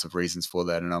there's lots of reasons for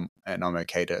that, and I'm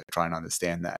okay to try and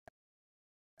understand that.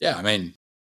 Yeah, I mean,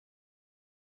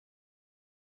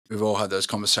 we've all had those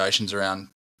conversations around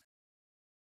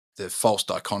the false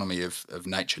dichotomy of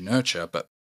nature nurture, but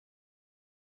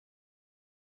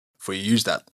if we use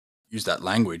that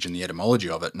language and the etymology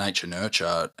of it, nature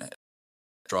nurture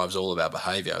drives all of our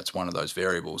behaviour. It's one of those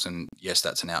variables, and yes,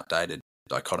 that's an outdated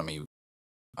dichotomy.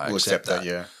 I accept that.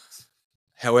 Yeah.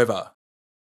 However,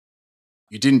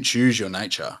 you didn't choose your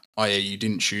nature, i.e., you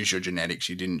didn't choose your genetics,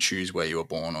 you didn't choose where you were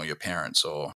born, or your parents,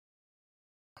 or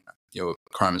your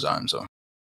chromosomes, or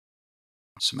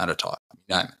somatotype,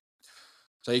 you name it.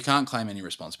 So you can't claim any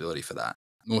responsibility for that,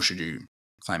 nor should you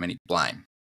claim any blame.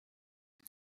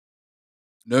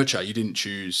 Nurture, you didn't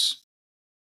choose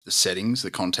the settings,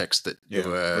 the context that you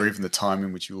were, or even the time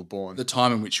in which you were born. The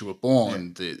time in which you were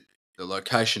born, the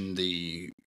location,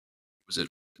 was it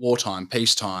wartime,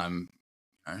 peacetime?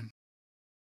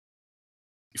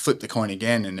 You flip the coin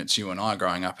again, and it's you and I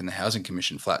growing up in the Housing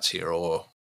Commission flats here, or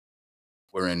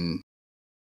we're in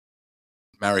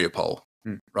Mariupol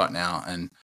right now, and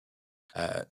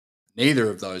neither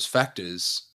of those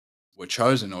factors were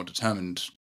chosen or determined,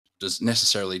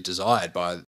 necessarily desired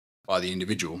by the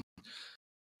individual.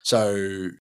 So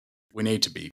we need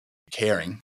to be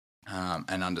caring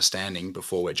and understanding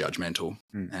before we're judgmental,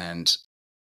 and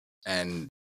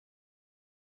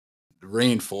the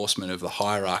reinforcement of the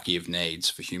hierarchy of needs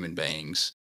for human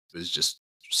beings was just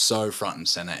so front and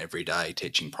center every day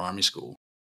teaching primary school,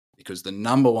 because the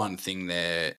number one thing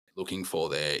they're looking for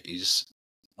there is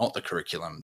not the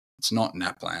curriculum. It's not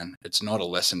NAPLAN. It's not a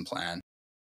lesson plan.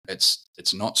 It's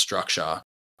not structure.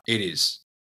 It is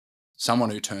someone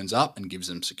who turns up and gives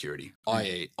them security.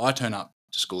 I.e., I turn up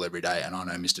to school every day and I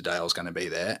know Mr. Dale's going to be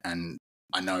there, and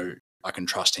I know I can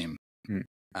trust him.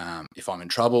 If I'm in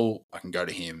trouble, I can go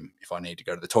to him. If I need to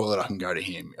go to the toilet, I can go to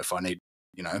him. If I need,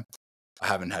 I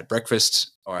haven't had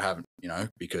breakfast, or I haven't,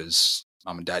 because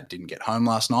mum and dad didn't get home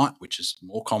last night, which is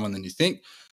more common than you think,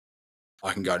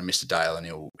 I can go to Mr. Dale and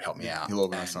he'll help me out. He'll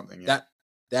organise something. Yeah.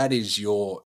 That is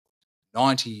your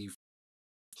 90+%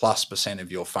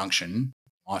 of your function.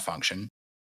 My function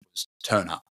was turn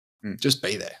up. Just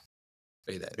be there.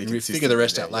 Be there. And we figure the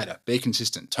rest out later. Be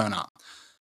consistent. Turn up.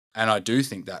 And I do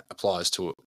think that applies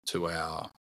to our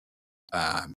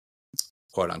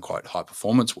quote unquote high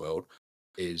performance world.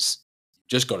 Is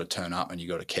just got to turn up and you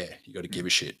got to care. You got to give a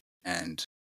shit. And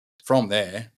from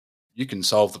there, you can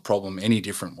solve the problem any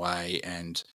different way,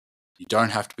 and you don't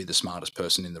have to be the smartest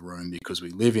person in the room, because we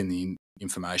live in the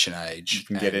information age. You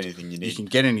can get anything you need. You can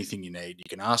get anything you need. You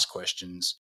can ask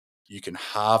questions. You can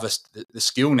harvest. The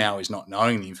skill now is not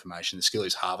knowing the information. The skill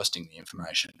is harvesting the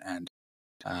information. And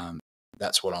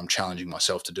that's what I'm challenging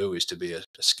myself to do, is to be a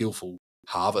skillful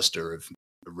harvester of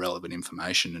relevant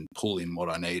information and pull in what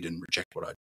I need and reject what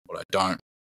I don't,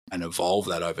 and evolve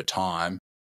that over time,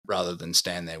 rather than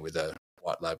stand there with a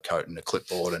white lab coat and a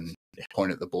clipboard and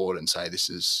point at the board and say, this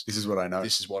is what I know.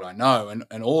 This is what I know.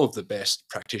 And all of the best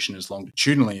practitioners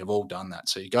longitudinally have all done that.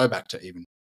 So you go back to even,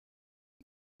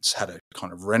 it's had a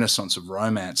kind of renaissance of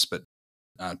romance, but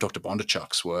Dr.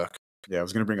 Bondarchuk's work. Yeah, I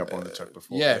was going to bring up Bondarchuk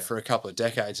before. Yeah, for a couple of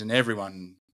decades, and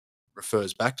everyone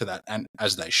refers back to that, and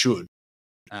as they should.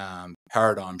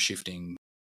 Paradigm shifting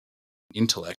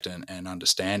intellect and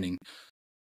understanding.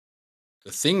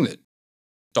 The thing that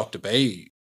Dr. B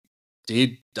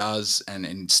does, and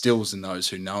instills in those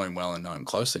who know him well and know him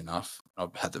closely enough,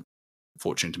 I've had the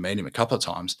fortune to meet him a couple of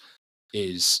times,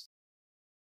 is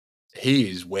he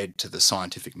is wed to the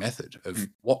scientific method of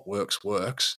what works,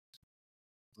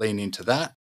 lean into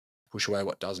that, push away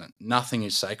what doesn't. Nothing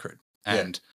is sacred.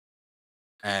 And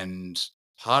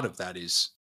part of that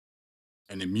is,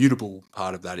 an immutable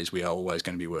part of that is, we are always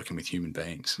going to be working with human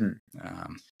beings.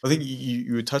 I think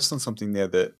you touched on something there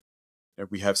that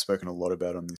we have spoken a lot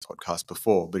about on this podcast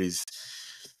before, but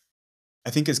I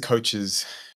think as coaches,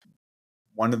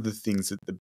 one of the things that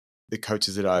the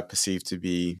coaches that I perceive to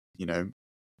be,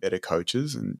 better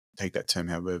coaches, and take that term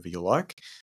however you like,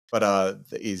 but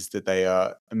is that they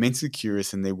are immensely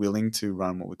curious and they're willing to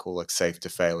run what we call like safe to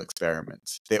fail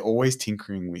experiments. They're always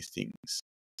tinkering with things.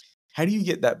 How do you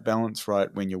get that balance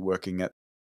right when you're working at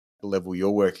the level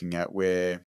you're working at,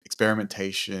 where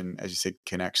experimentation, as you said,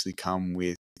 can actually come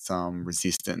with some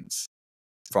resistance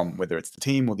from whether it's the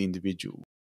team or the individual?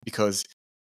 Because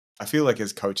I feel like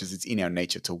as coaches, it's in our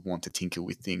nature to want to tinker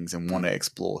with things and want to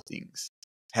explore things.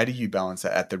 How do you balance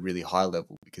that at the really high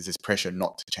level? Because there's pressure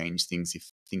not to change things if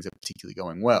things are particularly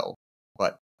going well.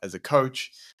 But as a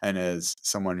coach and as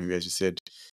someone who, as you said,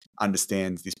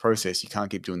 understands this process, you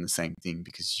can't keep doing the same thing,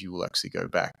 because you will actually go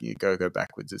back. You go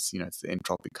backwards. It's it's the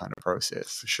entropic kind of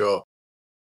process. For sure.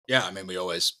 Yeah, I mean, we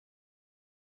always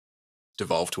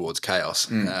devolve towards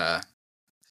chaos.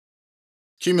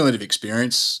 Cumulative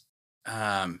experience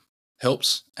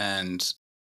helps, and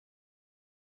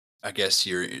I guess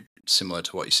you're similar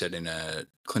to what you said in a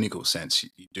clinical sense.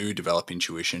 You do develop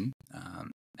intuition,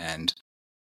 and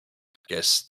I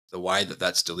guess the way that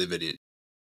that's delivered, it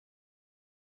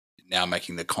now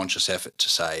making the conscious effort to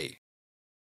say,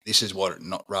 this is what,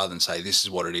 not rather than say this is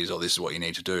what it is or this is what you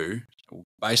need to do,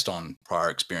 based on prior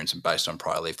experience and based on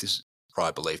prior belief, this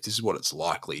is what it's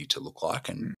likely to look like,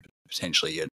 and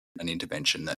potentially an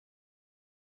intervention that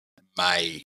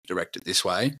may direct it this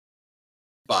way.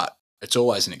 But it's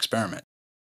always an experiment,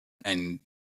 and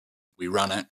we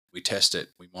run it, we test it,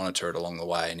 we monitor it along the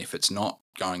way. And if it's not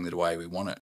going the way we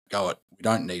want it go, we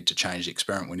don't need to change the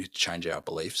experiment. We need to change our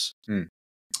beliefs.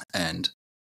 And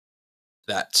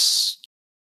that's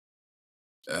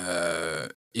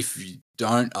if you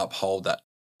don't uphold that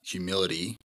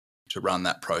humility to run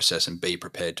that process and be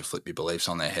prepared to flip your beliefs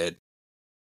on their head,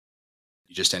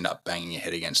 you just end up banging your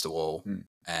head against the wall,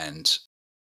 and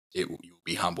you'll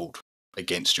be humbled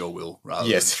against your will rather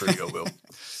than through your will.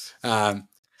 And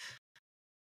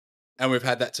we've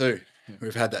had that too.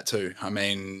 I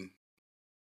mean,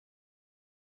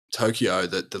 Tokyo,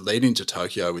 the lead into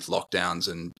Tokyo with lockdowns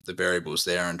and the variables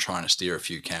there, and trying to steer a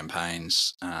few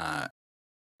campaigns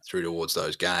through towards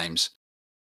those games,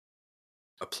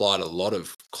 applied a lot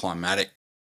of climatic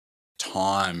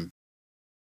time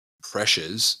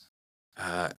pressures,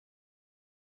 and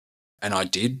I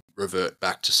did revert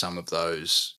back to some of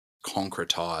those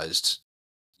concretized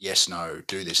yes, no,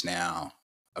 do this now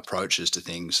approaches to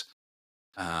things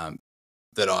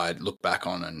that I look back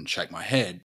on and shake my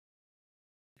head.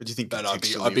 But do you think that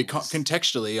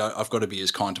contextually, I've got to be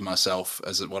as kind to myself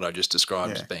as what I just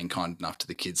described as being kind enough to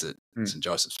the kids at St.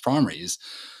 Joseph's Primary. Is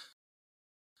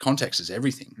context is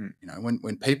everything.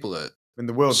 When people are, when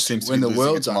the world seems to be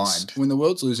losing its mind, when the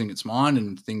world's losing its mind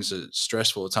and things are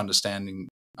stressful, it's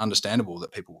understandable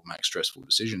that people will make stressful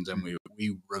decisions, and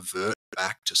we revert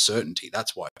back to certainty.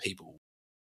 That's why people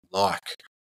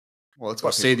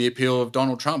see the appeal of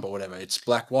Donald Trump or whatever. It's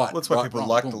black, white. Well, that's why people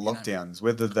like the lockdowns.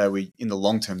 Whether they were in the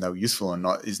long term they were useful or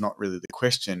not is not really the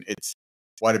question. It's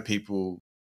why do people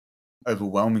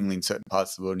overwhelmingly in certain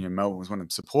parts of the world, Melbourne was one of them,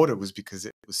 support it, was because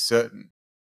it was certain.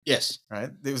 Yes. Right?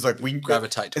 It was like we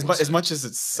gravitate as much as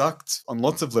it sucked on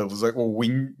lots of levels. Like, well,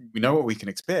 we know what we can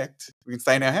expect. We can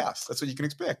stay in our house. That's what you can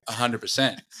expect.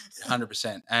 100%.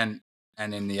 100%. And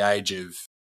in the age of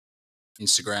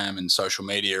Instagram and social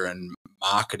media and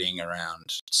marketing around,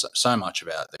 so much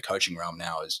about the coaching realm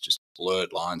now is just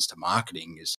blurred lines to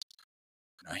marketing. Is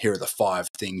here are the 5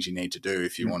 things you need to do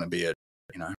if you want to be a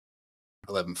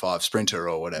 11.5 sprinter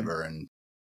or whatever. And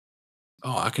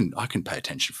I can pay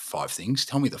attention for 5 things.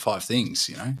 Tell me the 5 things.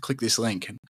 Click this link.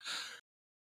 And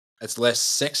it's less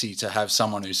sexy to have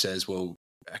someone who says, well,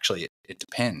 actually it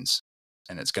depends,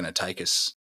 and it's going to take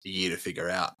us a year to figure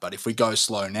out. But if we go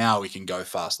slow now, we can go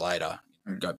fast later.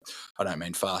 I don't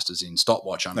mean fast as in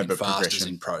stopwatch. I mean fast as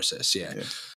in process.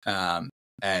 Yeah.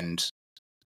 And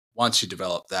once you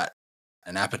develop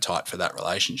an appetite for that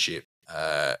relationship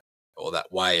or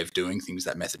that way of doing things,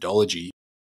 that methodology,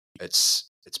 it's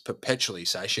perpetually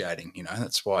satiating.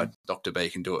 That's why Dr. B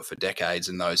can do it for decades,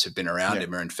 and those who've been around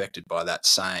him are infected by that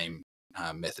same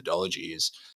methodology.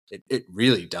 It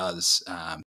really does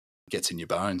gets in your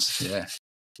bones. Yeah.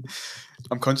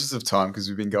 I'm conscious of time because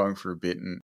we've been going for a bit,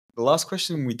 and the last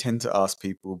question we tend to ask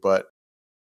people, but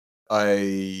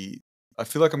I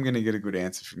feel like I'm going to get a good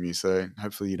answer from you, so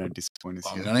hopefully you don't disappoint us.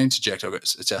 I'm going to interject.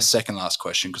 It's our second last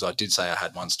question because I did say I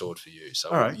had one stored for you. So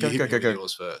all right, go.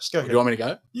 Yours first. Do you want me to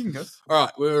go? You can go. All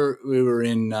right, we were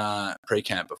in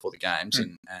pre-camp before the games,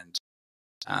 and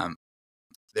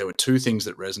there were two things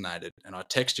that resonated, and I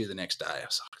texted you the next day. I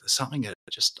was like, there's something that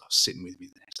just was sitting with me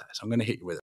the next day, so I'm going to hit you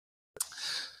with it.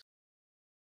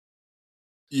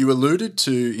 You alluded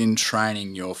to in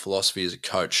training your philosophy as a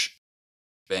coach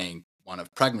being one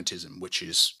of pragmatism, which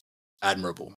is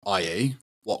admirable, i.e.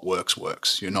 what works,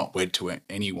 works. You're not wed to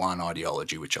any one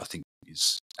ideology, which I think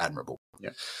is admirable. Yeah.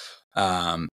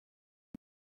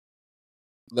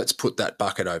 Let's put that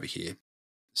bucket over here.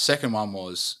 Second one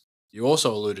was you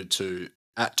also alluded to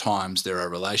at times there are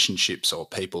relationships or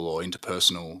people or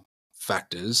interpersonal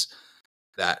factors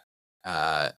that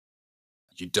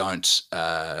you don't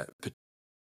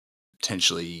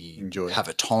potentially have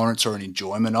a tolerance or an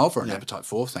enjoyment of or an appetite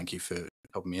for. Thank you for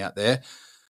helping me out there.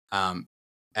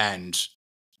 And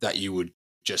that you would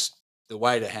just, the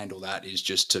way to handle that is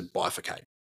just to bifurcate.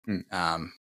 And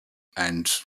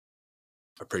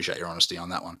I appreciate your honesty on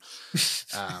that one.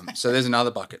 So there's another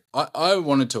bucket. I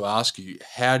wanted to ask you,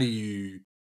 how do you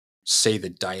see the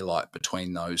daylight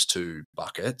between those two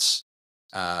buckets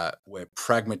where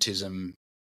pragmatism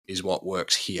is what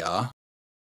works here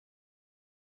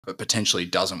but potentially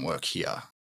doesn't work here?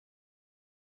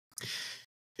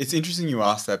 It's interesting you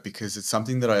ask that because it's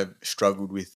something that I've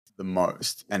struggled with the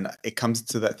most, and it comes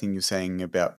to that thing you're saying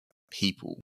about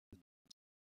people.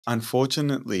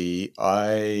 Unfortunately,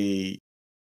 I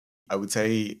would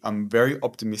say I'm very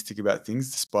optimistic about things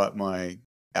despite my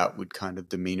outward kind of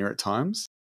demeanor at times.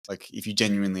 Like if you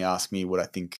genuinely ask me what I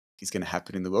think is going to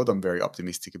happen in the world, I'm very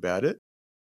optimistic about it.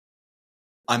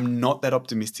 I'm not that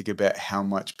optimistic about how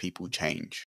much people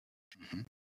change. Mm-hmm.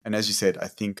 And as you said, I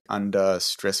think under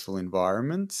stressful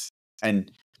environments,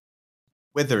 and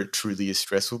whether it truly is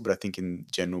stressful, but I think in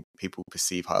general, people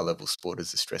perceive high-level sport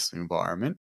as a stressful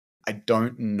environment. I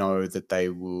don't know that they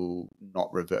will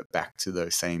not revert back to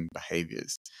those same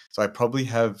behaviors. So I probably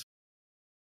have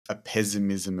a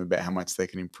pessimism about how much they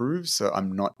can improve. So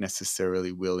I'm not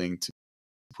necessarily willing to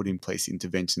put in place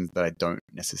interventions that I don't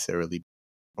necessarily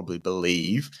probably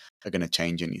believe are going to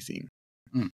change anything.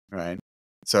 Right?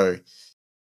 So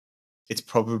it's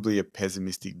probably a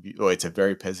pessimistic view, or it's a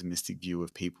very pessimistic view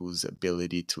of people's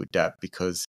ability to adapt,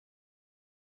 because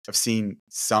I've seen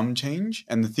some change.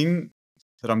 And the thing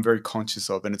that I'm very conscious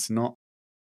of, and it's not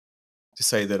to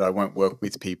say that I won't work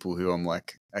with people who I'm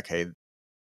like, okay,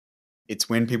 it's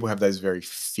when people have those very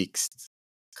fixed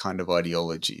kind of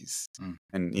ideologies.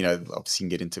 And, obviously you can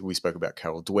get into, we spoke about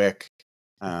Carol Dweck,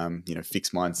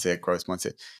 fixed mindset, growth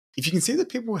mindset. If you can see that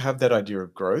people have that idea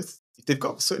of growth, if they've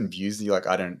got certain views that you're like,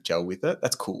 I don't gel with it,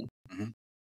 that's cool. Mm-hmm.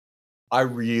 I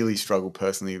really struggle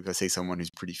personally if I see someone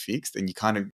who's pretty fixed, and you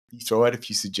throw out a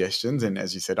few suggestions. And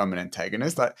as you said, I'm an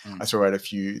antagonist. I throw out a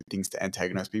few things to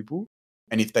antagonize people.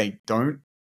 And if they don't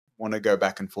want to go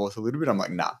back and forth a little bit, I'm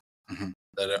like, nah. Mm-hmm.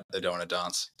 They don't want to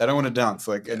dance. They don't want to dance.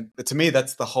 And to me,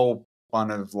 that's the whole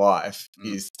fun of life,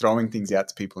 is throwing things out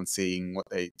to people and seeing what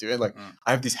they do. And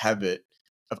I have this habit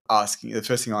of asking, the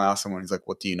first thing I ask someone is like,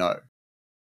 what do you know?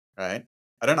 Right?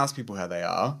 I don't ask people how they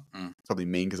are. It's probably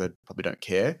mean because I probably don't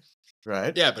care.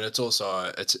 Right? Yeah, but it's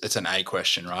also, it's an A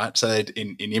question, right? So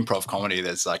in improv comedy,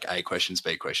 there's like A questions,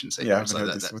 B questions, C questions. I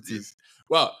haven't heard this. What's this?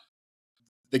 Well,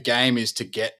 the game is to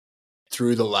get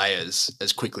through the layers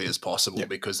as quickly as possible,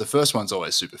 because the first one's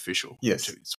always superficial. Yes.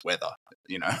 It's weather,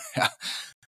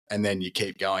 and then you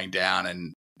keep going down,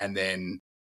 and then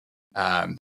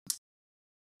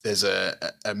there's a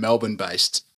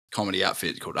Melbourne-based comedy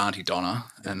outfit called Auntie Donna,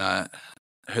 and I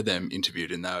heard them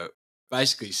interviewed, and they were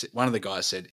basically, one of the guys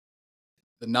said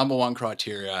the number one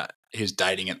criteria he was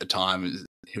dating at the time,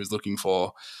 he was looking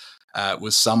for,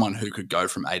 was someone who could go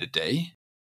from A to D,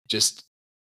 just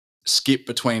skip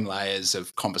between layers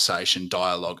of conversation,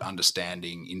 dialogue,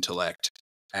 understanding, intellect,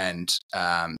 and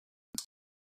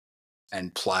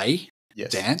play,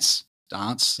 dance,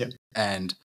 Yep.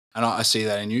 and I see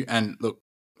that in you. And look,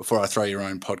 before I throw your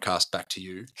own podcast back to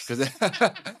you, because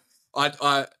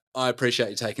I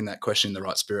appreciate you taking that question in the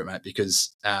right spirit, mate,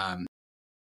 because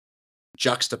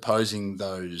juxtaposing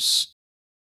those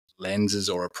lenses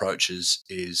or approaches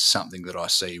is something that I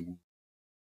see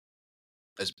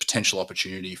as potential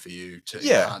opportunity for you to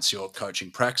enhance your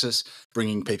coaching practice,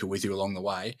 bringing people with you along the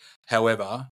way.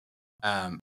 However,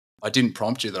 I didn't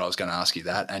prompt you that I was going to ask you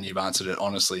that, and you've answered it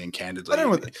honestly and candidly. I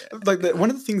don't know, one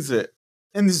of the things that,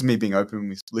 and this is me being open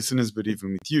with listeners, but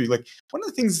even with you, like one of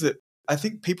the things that I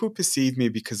think people perceive me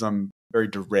because I'm very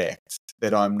direct,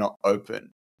 that I'm not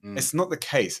open. It's not the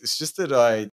case. It's just that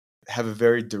I have a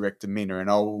very direct demeanor,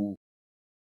 and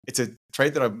it's a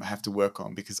trait that I have to work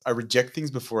on, because I reject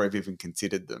things before I've even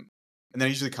considered them. And then I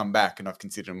usually come back and I've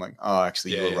considered them, like, oh,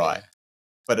 actually, you were right. Yeah.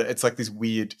 But it's like this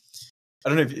weird, I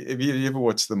don't know, have you ever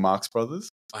watched the Marx Brothers?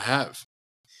 I have.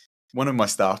 One of my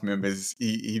staff members,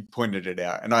 he pointed it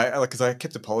out. And because I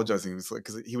kept apologizing. It was like,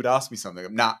 because he would ask me something,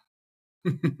 I'm nah.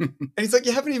 And he's like,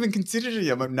 you haven't even considered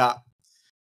it. I'm like, nah.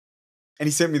 And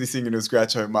he sent me this thing, and it was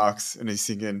Groucho Marx, and he's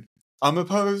singing, I'm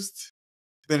opposed.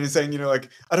 Then he's saying, like,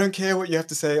 I don't care what you have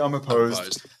to say, I'm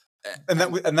opposed.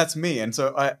 And that's me. And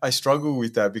so I struggle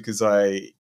with that, because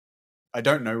I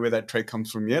don't know where that trait comes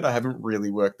from yet. I haven't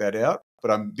really worked that out,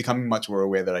 but I'm becoming much more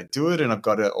aware that I do it, and I've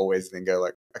got to always then go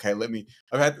like, okay,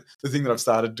 I've had the thing that I've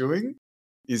started doing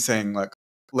is saying like,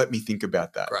 let me think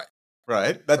about that.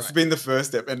 Right. That's been the first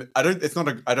step. And I don't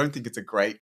think it's a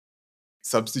great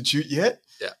substitute yet.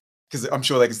 Yeah. Because I'm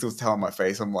sure they can still tell on my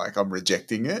face I'm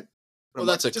rejecting it. Well,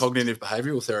 that's a cognitive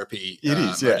behavioural therapy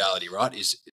modality, right?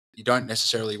 Is you don't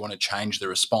necessarily want to change the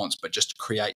response, but just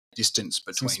create distance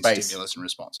between stimulus and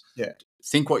response. Yeah.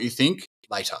 Think what you think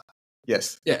later.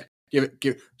 Yes. Yeah.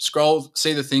 Scroll,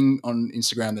 see the thing on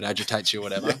Instagram that agitates you or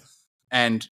whatever,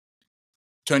 and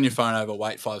turn your phone over,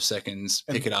 wait 5 seconds,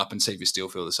 pick it up and see if you still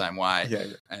feel the same way. Yeah.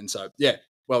 And so,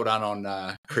 well done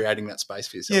on creating that space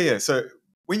for yourself. Yeah. So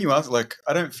when you ask, like,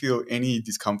 I don't feel any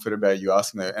discomfort about you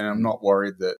asking that, and I'm not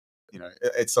worried that,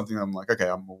 it's something I'm like, okay,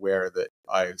 I'm aware that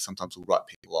I sometimes will write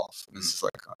people off. And it's just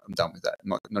like, I'm done with that.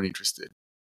 I'm not interested.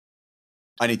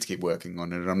 I need to keep working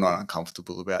on it, and I'm not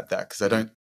uncomfortable about that, because I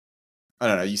don't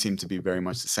know, you seem to be very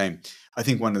much the same. I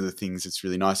think one of the things that's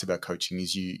really nice about coaching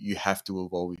is you have to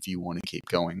evolve if you want to keep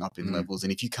going up in levels.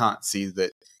 And if you can't see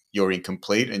that you're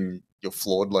incomplete and you're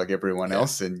flawed like everyone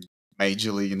else, and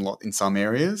majorly in some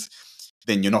areas,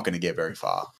 then you're not going to get very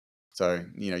far. So,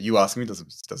 you ask me,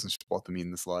 doesn't bother me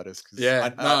in the slightest.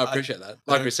 I appreciate that.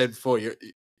 Like we said before, you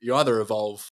either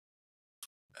evolve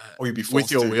or you'll be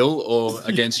forced with your will or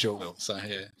against your will. So,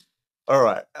 yeah. All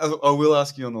right. I will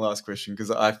ask you on the last question,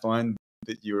 because I find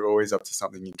that you're always up to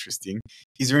something interesting.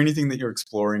 Is there anything that you're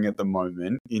exploring at the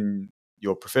moment in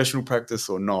your professional practice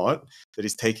or not that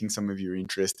is taking some of your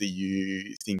interest that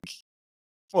you think,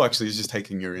 well, actually is just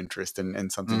taking your interest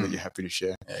and something that you're happy to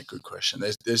share? Yeah, good question.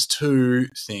 There's two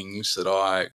things that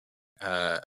I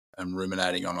am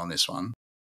ruminating on this one.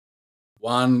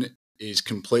 One is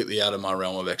completely out of my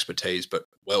realm of expertise, but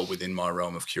well within my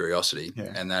realm of curiosity,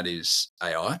 and that is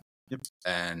AI. Yep.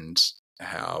 And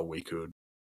how we could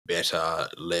better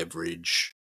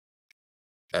leverage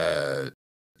the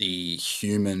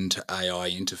human to AI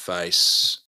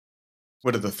interface.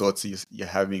 What are the thoughts you're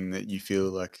having that you feel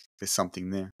like there's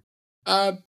something there?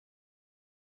 And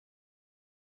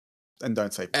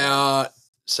don't say porn.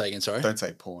 Say again, sorry? Don't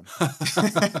say porn.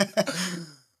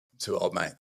 Too old,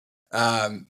 mate.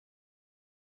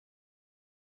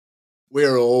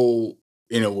 We're all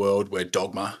in a world where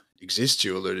dogma exists.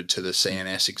 You alluded to the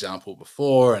CNS example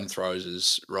before, and throws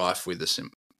is rife with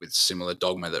similar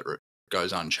dogma that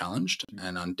goes unchallenged.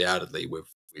 And undoubtedly,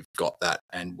 we've got that,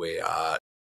 and we are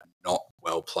not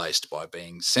well placed by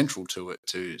being central to it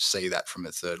to see that from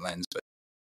a third lens. But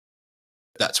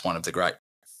that's one of the great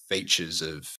features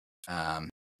of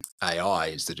AI,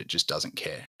 is that it just doesn't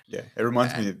care. Yeah, it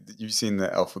reminds me of, you've seen the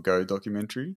AlphaGo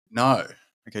documentary? No.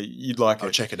 Okay, you'd like it.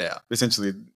 I'll check it out.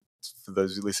 Essentially, for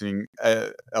those listening,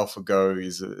 AlphaGo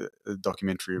is a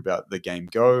documentary about the game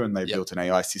Go, and they built an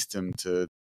AI system to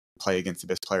play against the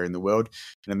best player in the world.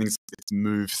 And I think it's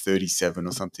move 37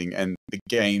 or something. And the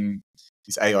game,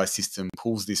 this AI system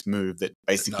pulls this move that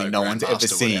basically no one's ever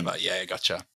seen. Whatever. Yeah,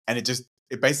 gotcha. And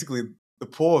it basically, the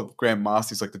poor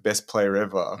Grandmaster is like the best player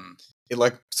ever. It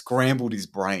like scrambled his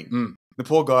brain. The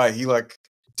poor guy, he like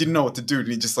didn't know what to do, and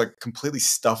he just like completely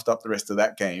stuffed up the rest of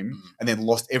that game, and then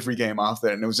lost every game after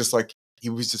that. And it was just like, he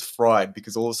was just fried,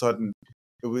 because all of a sudden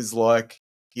it was like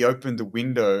he opened a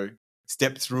window,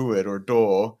 stepped through it, or a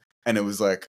door, and it was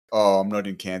like, oh, I'm not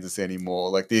in Kansas anymore.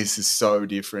 Like, this is so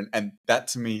different. And that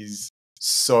to me is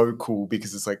so cool,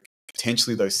 because it's like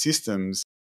potentially those systems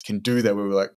can do that. Where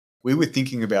we're like, we were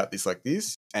thinking about this like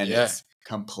this, and it's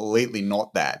completely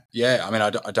not that. Yeah, I mean, I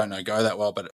don't know Go that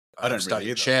well, but I don't studied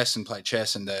really either. chess and played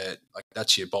chess, and they're like,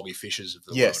 that's your Bobby Fishers of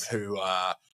the Yes. world, who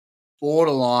are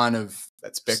borderline of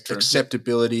That spectrum.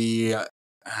 acceptability.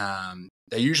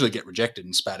 They usually get rejected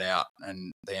and spat out,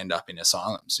 and they end up in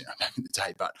asylums, you know, back in the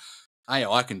day. But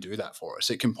AI can do that for us.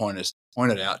 It can point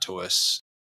it out to us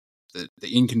the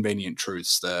inconvenient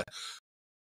truths.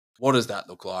 What does that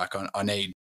look like?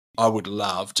 I would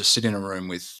love to sit in a room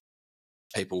with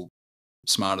people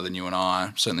smarter than you and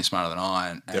I, certainly smarter than I,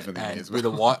 and with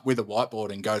a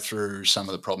whiteboard and go through some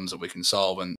of the problems that we can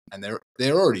solve. And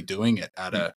they're already doing it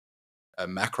at a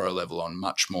macro level on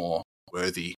much more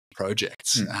worthy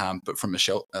projects. But from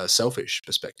a selfish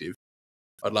perspective,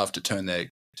 I'd love to turn their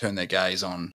gaze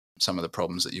on some of the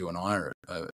problems that you and I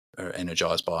are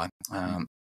energized by.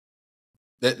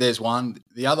 There's one.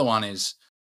 The other one is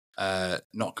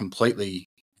not completely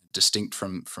distinct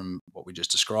from what we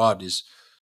just described. Is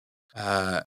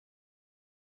how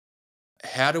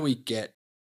do we get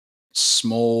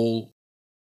small,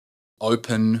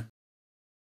 open,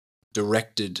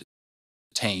 directed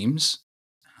teams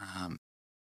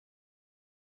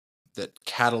that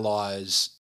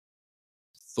catalyze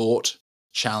thought,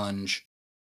 challenge,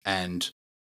 and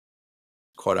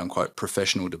quote unquote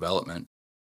professional development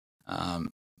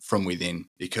from within?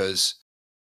 Because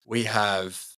we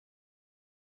have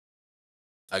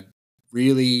a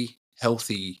really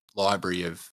healthy library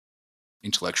of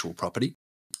intellectual property,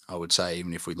 I would say,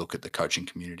 even if we look at the coaching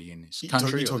community in this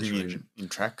country. You're talking in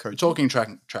track coaching? We're talking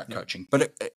track coaching,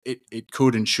 but it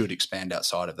could and should expand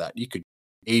outside of that. You could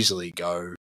easily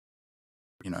go,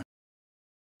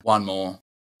 one more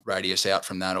radius out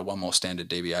from that, or one more standard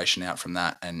deviation out from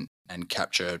that, and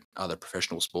capture other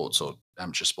professional sports or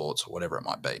amateur sports or whatever it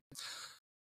might be.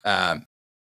 And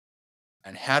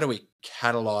how do we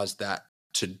catalyze that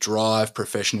to drive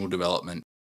professional development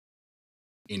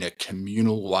in a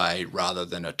communal way rather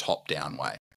than a top-down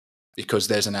way? Because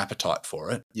there's an appetite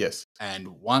for it. Yes. And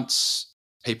once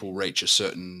people reach a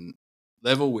certain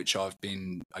level, which I've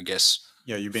been, I guess,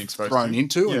 you've been exposed thrown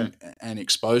into and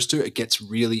exposed to, it gets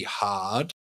really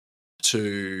hard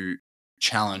to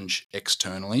challenge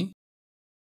externally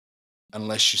and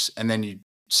then you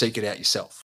seek it out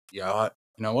yourself. You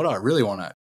know what? I really want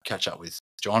to catch up with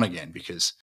John again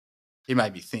because he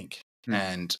made me think.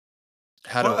 And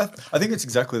I think it's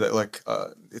exactly that. Like,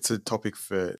 it's a topic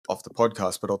for off the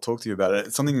podcast, but I'll talk to you about it.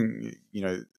 It's something,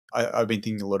 I've been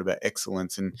thinking a lot about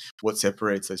excellence and what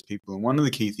separates those people. And one of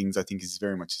the key things I think is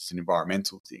very much just an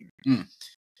environmental thing.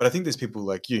 But I think there's people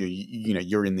like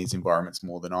you're in these environments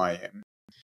more than I am.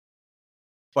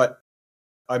 But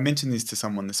I mentioned this to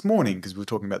someone this morning because we were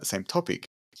talking about the same topic.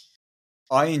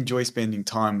 I enjoy spending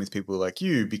time with people like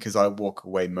you because I walk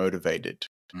away motivated.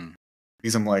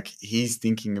 Because I'm like, he's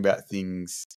thinking about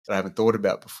things that I haven't thought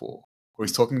about before, or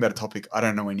he's talking about a topic I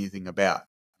don't know anything about.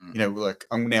 Like,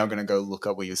 I'm now going to go look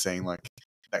up what you're saying, like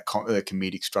that the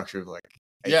comedic structure of like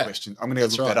 8 questions. I'm going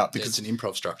to go look that up because it's an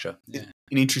improv structure. An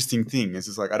interesting thing. It's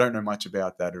just like, I don't know much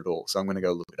about that at all. So I'm going to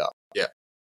go look it up. Yeah.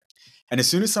 And as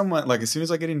soon as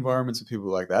I get environments with people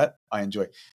like that, I enjoy.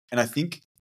 And I think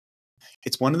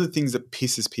it's one of the things that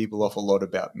pisses people off a lot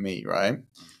about me, right?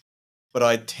 But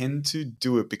I tend to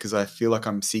do it because I feel like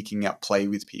I'm seeking out play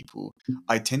with people.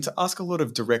 I tend to ask a lot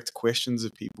of direct questions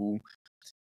of people.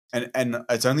 And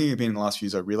it's only been in the last few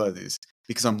years I realized this,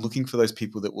 because I'm looking for those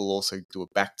people that will also do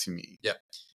it back to me. Yeah.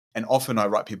 And often I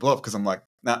write people off because I'm like,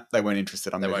 nah, they weren't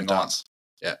interested. They won't dance.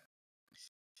 Yeah.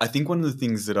 I think one of the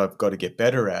things that I've got to get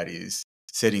better at is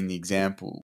setting the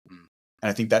example. And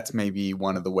I think that's maybe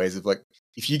one of the ways of, like,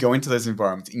 if you go into those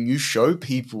environments and you show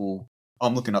people,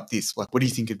 I'm looking up this, like, what do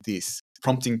you think of this?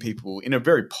 Prompting people in a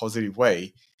very positive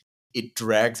way, it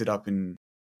drags it up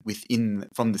within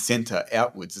from the center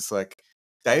outwards. It's like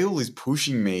Dale is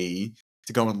pushing me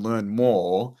to go and learn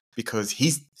more because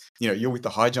he's, you're with the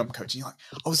high jump coach and you're like,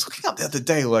 I was looking up the other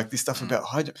day, like, this stuff about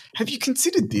high jump. Have you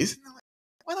considered this? And they're like,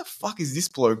 why the fuck is this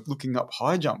bloke looking up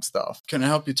high jump stuff? Can I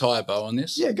help you tie a bow on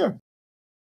this? Yeah, go.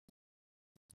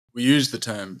 We use the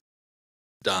term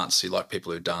dance. You like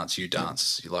people who dance. You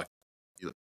dance.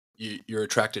 You're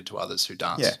attracted to others who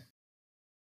dance. Yeah.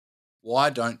 Why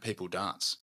don't people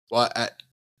dance? Why at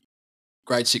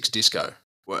grade 6 disco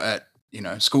or at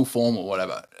school form or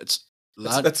whatever? It's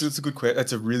that's a good question.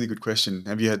 That's a really good question.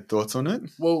 Have you had thoughts on it?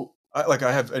 Well, I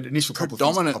have an initial couple of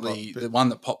things predominantly the one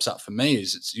that pops up for me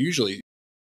is it's usually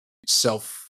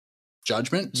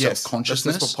self-judgment,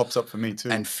 self-consciousness. That's what pops up for me too.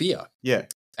 And fear. Yeah.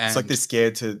 It's like they're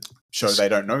scared to show they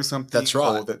don't know something. That's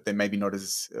right. Or that they're maybe not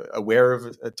as aware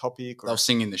of a topic. They'll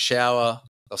sing in the shower.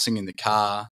 They'll sing in the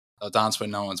car. they'll dance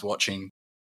when no one's watching.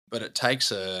 But it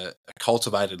takes a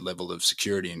cultivated level of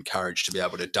security and courage to be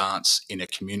able to dance in a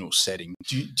communal setting.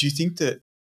 Do you think that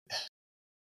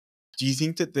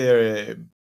there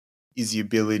is the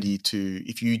ability to,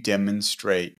 if you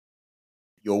demonstrate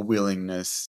your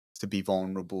willingness to be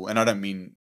vulnerable, and I don't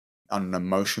mean on an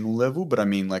emotional level, but I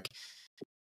mean like,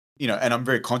 and I'm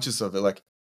very conscious of it. Like,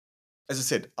 as I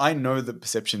said, I know the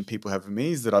perception people have of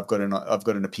me is that I've got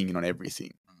an opinion on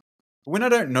everything. But when I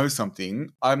don't know something,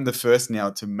 I'm the first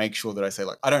now to make sure that I say,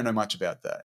 like, I don't know much about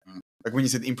that. Like when you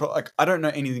said improv, like, I don't know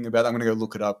anything about that. I'm going to go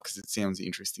look it up because it sounds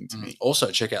interesting to me. Also,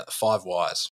 check out the 5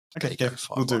 Whys. Okay, yeah,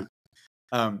 we'll do.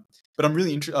 But I'm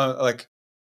really interested, like,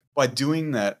 by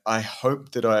doing that, I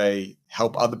hope that I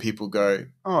help other people go,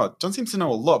 oh, John seems to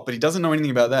know a lot, but he doesn't know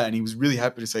anything about that. And he was really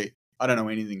happy to say, I don't know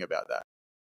anything about that.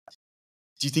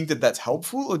 Do you think that that's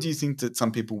helpful, or do you think that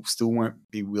some people still won't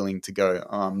be willing to go,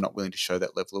 oh, I'm not willing to show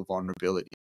that level of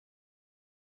vulnerability?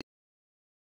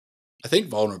 I think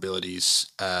vulnerability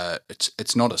is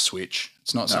it's not a switch.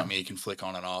 It's not something you can flick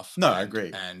on and off. No, I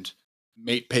agree. And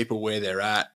meet people where they're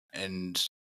at, and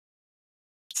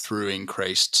through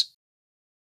increased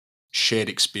shared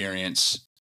experience,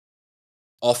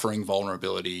 offering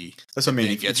vulnerability. That's what I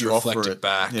mean. It gets reflected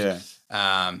back. Yeah.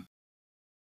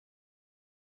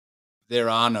 There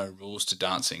are no rules to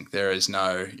dancing. There is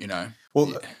no,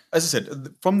 Well, as I said,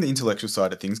 from the intellectual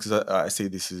side of things, because I see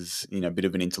this as, a bit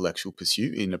of an intellectual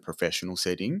pursuit in a professional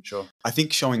setting. Sure. I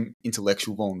think showing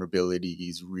intellectual vulnerability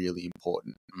is really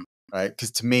important, right?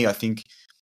 Because to me, I think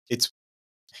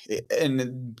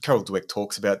and Carol Dweck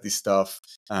talks about this stuff.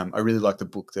 I really like the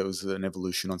book. There was an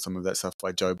evolution on some of that stuff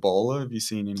by Joe Bowler. Have you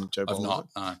seen him, Joe Bowler? I've not,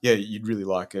 no. Yeah, you'd really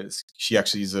like it. She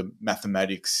actually is a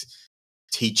mathematics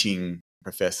teaching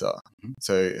professor.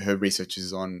 So her research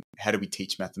is on how do we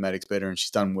teach mathematics better, and she's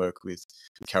done work with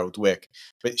Carol Dweck.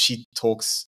 But she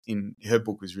talks in her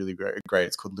book was really great.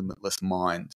 It's called Limitless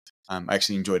Mind. I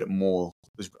actually enjoyed it more.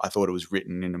 I thought it was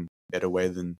written in a better way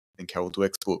than Carol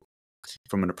Dweck's book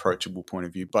from an approachable point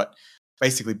of view. But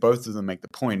basically, both of them make the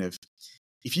point of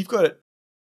if you've got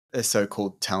a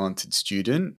so-called talented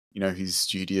student, who's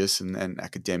studious and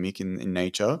academic in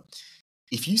nature,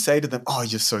 if you say to them, "Oh,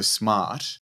 you're so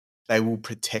smart," they will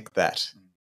protect that,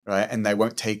 right? And they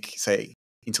won't take, say,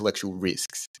 intellectual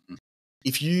risks.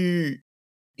 If you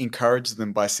encourage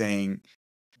them by saying,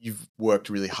 you've worked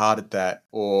really hard at that,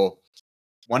 or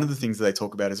one of the things that they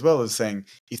talk about as well is saying,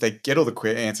 if they get all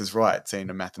the answers right, say in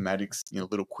a mathematics,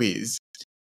 little quiz,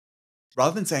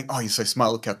 rather than saying, oh, you're so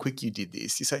smart, look how quick you did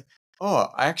this, you say, oh,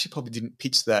 I actually probably didn't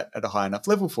pitch that at a high enough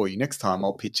level for you. Next time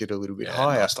I'll pitch it a little bit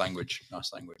higher. Nice language.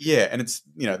 Yeah, and it's,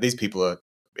 these people are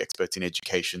experts in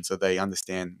education, so they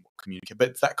understand communicate. But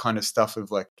it's that kind of stuff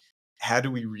of like, how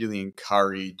do we really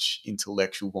encourage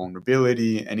intellectual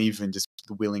vulnerability and even just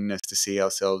the willingness to see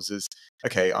ourselves as,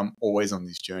 okay, I'm always on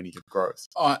this journey of growth.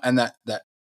 Oh, and that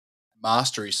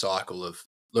mastery cycle of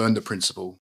learn the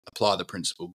principle, apply the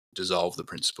principle, dissolve the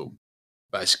principle.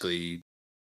 Basically,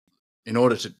 in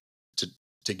order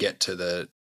to get to the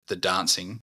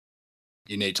dancing,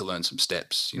 you need to learn some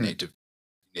steps. You need to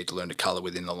learn to color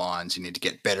within the lines. You need to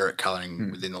get better at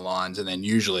coloring within the lines. And then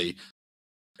usually,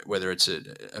 whether it's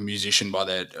a musician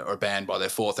or a band by their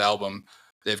 4th album,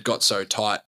 they've got so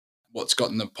tight what's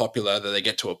gotten them popular that they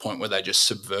get to a point where they just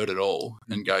subvert it all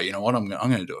and go, you know what, I'm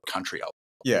going to do a country album.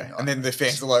 Yeah, and then the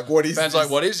fans are like, what is this? Fans are like,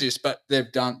 what is this? But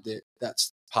they've done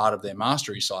that's part of their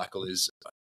mastery cycle is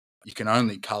you can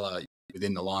only color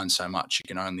within the line so much.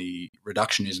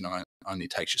 Reductionism only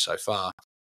takes you so far.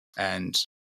 And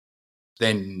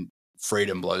then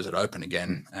freedom blows it open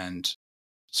again. And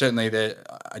certainly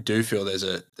I do feel there's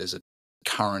a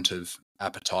current of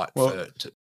appetite for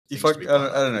if I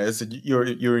don't know, as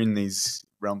you're in these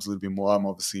realms a little bit more. I'm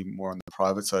obviously more on the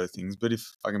private side of things, but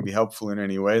if I can be helpful in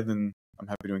any way, then I'm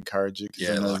happy to encourage it.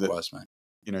 Yeah, likewise, mate.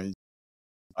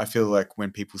 I feel like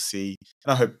when people see,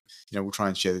 and I hope we'll try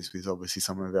and share this with obviously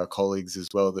some of our colleagues as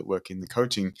well that work in the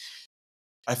coaching.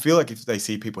 I feel like if they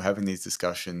see people having these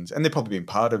discussions, and they've probably been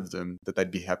part of them, that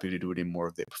they'd be happy to do it in more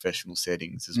of their professional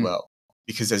settings as well.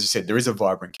 Because as you said, there is a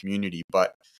vibrant community,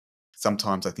 but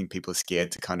sometimes I think people are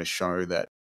scared to kind of show that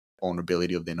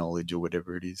vulnerability of their knowledge or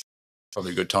whatever it is.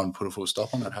 Probably a good time to put a full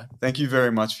stop on that, hey? Thank you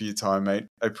very much for your time, mate.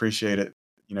 I appreciate it,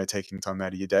 taking time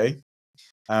out of your day.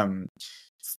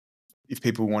 If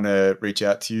people want to reach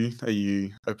out to you, are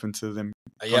you open to them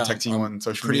contacting you on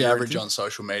social media? Pretty average on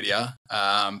social media,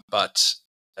 but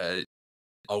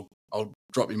I'll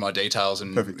drop you my details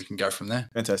and we can go from there.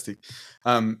 Fantastic.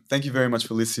 Thank you very much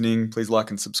for listening. Please like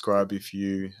and subscribe if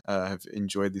you have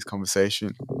enjoyed this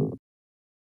conversation.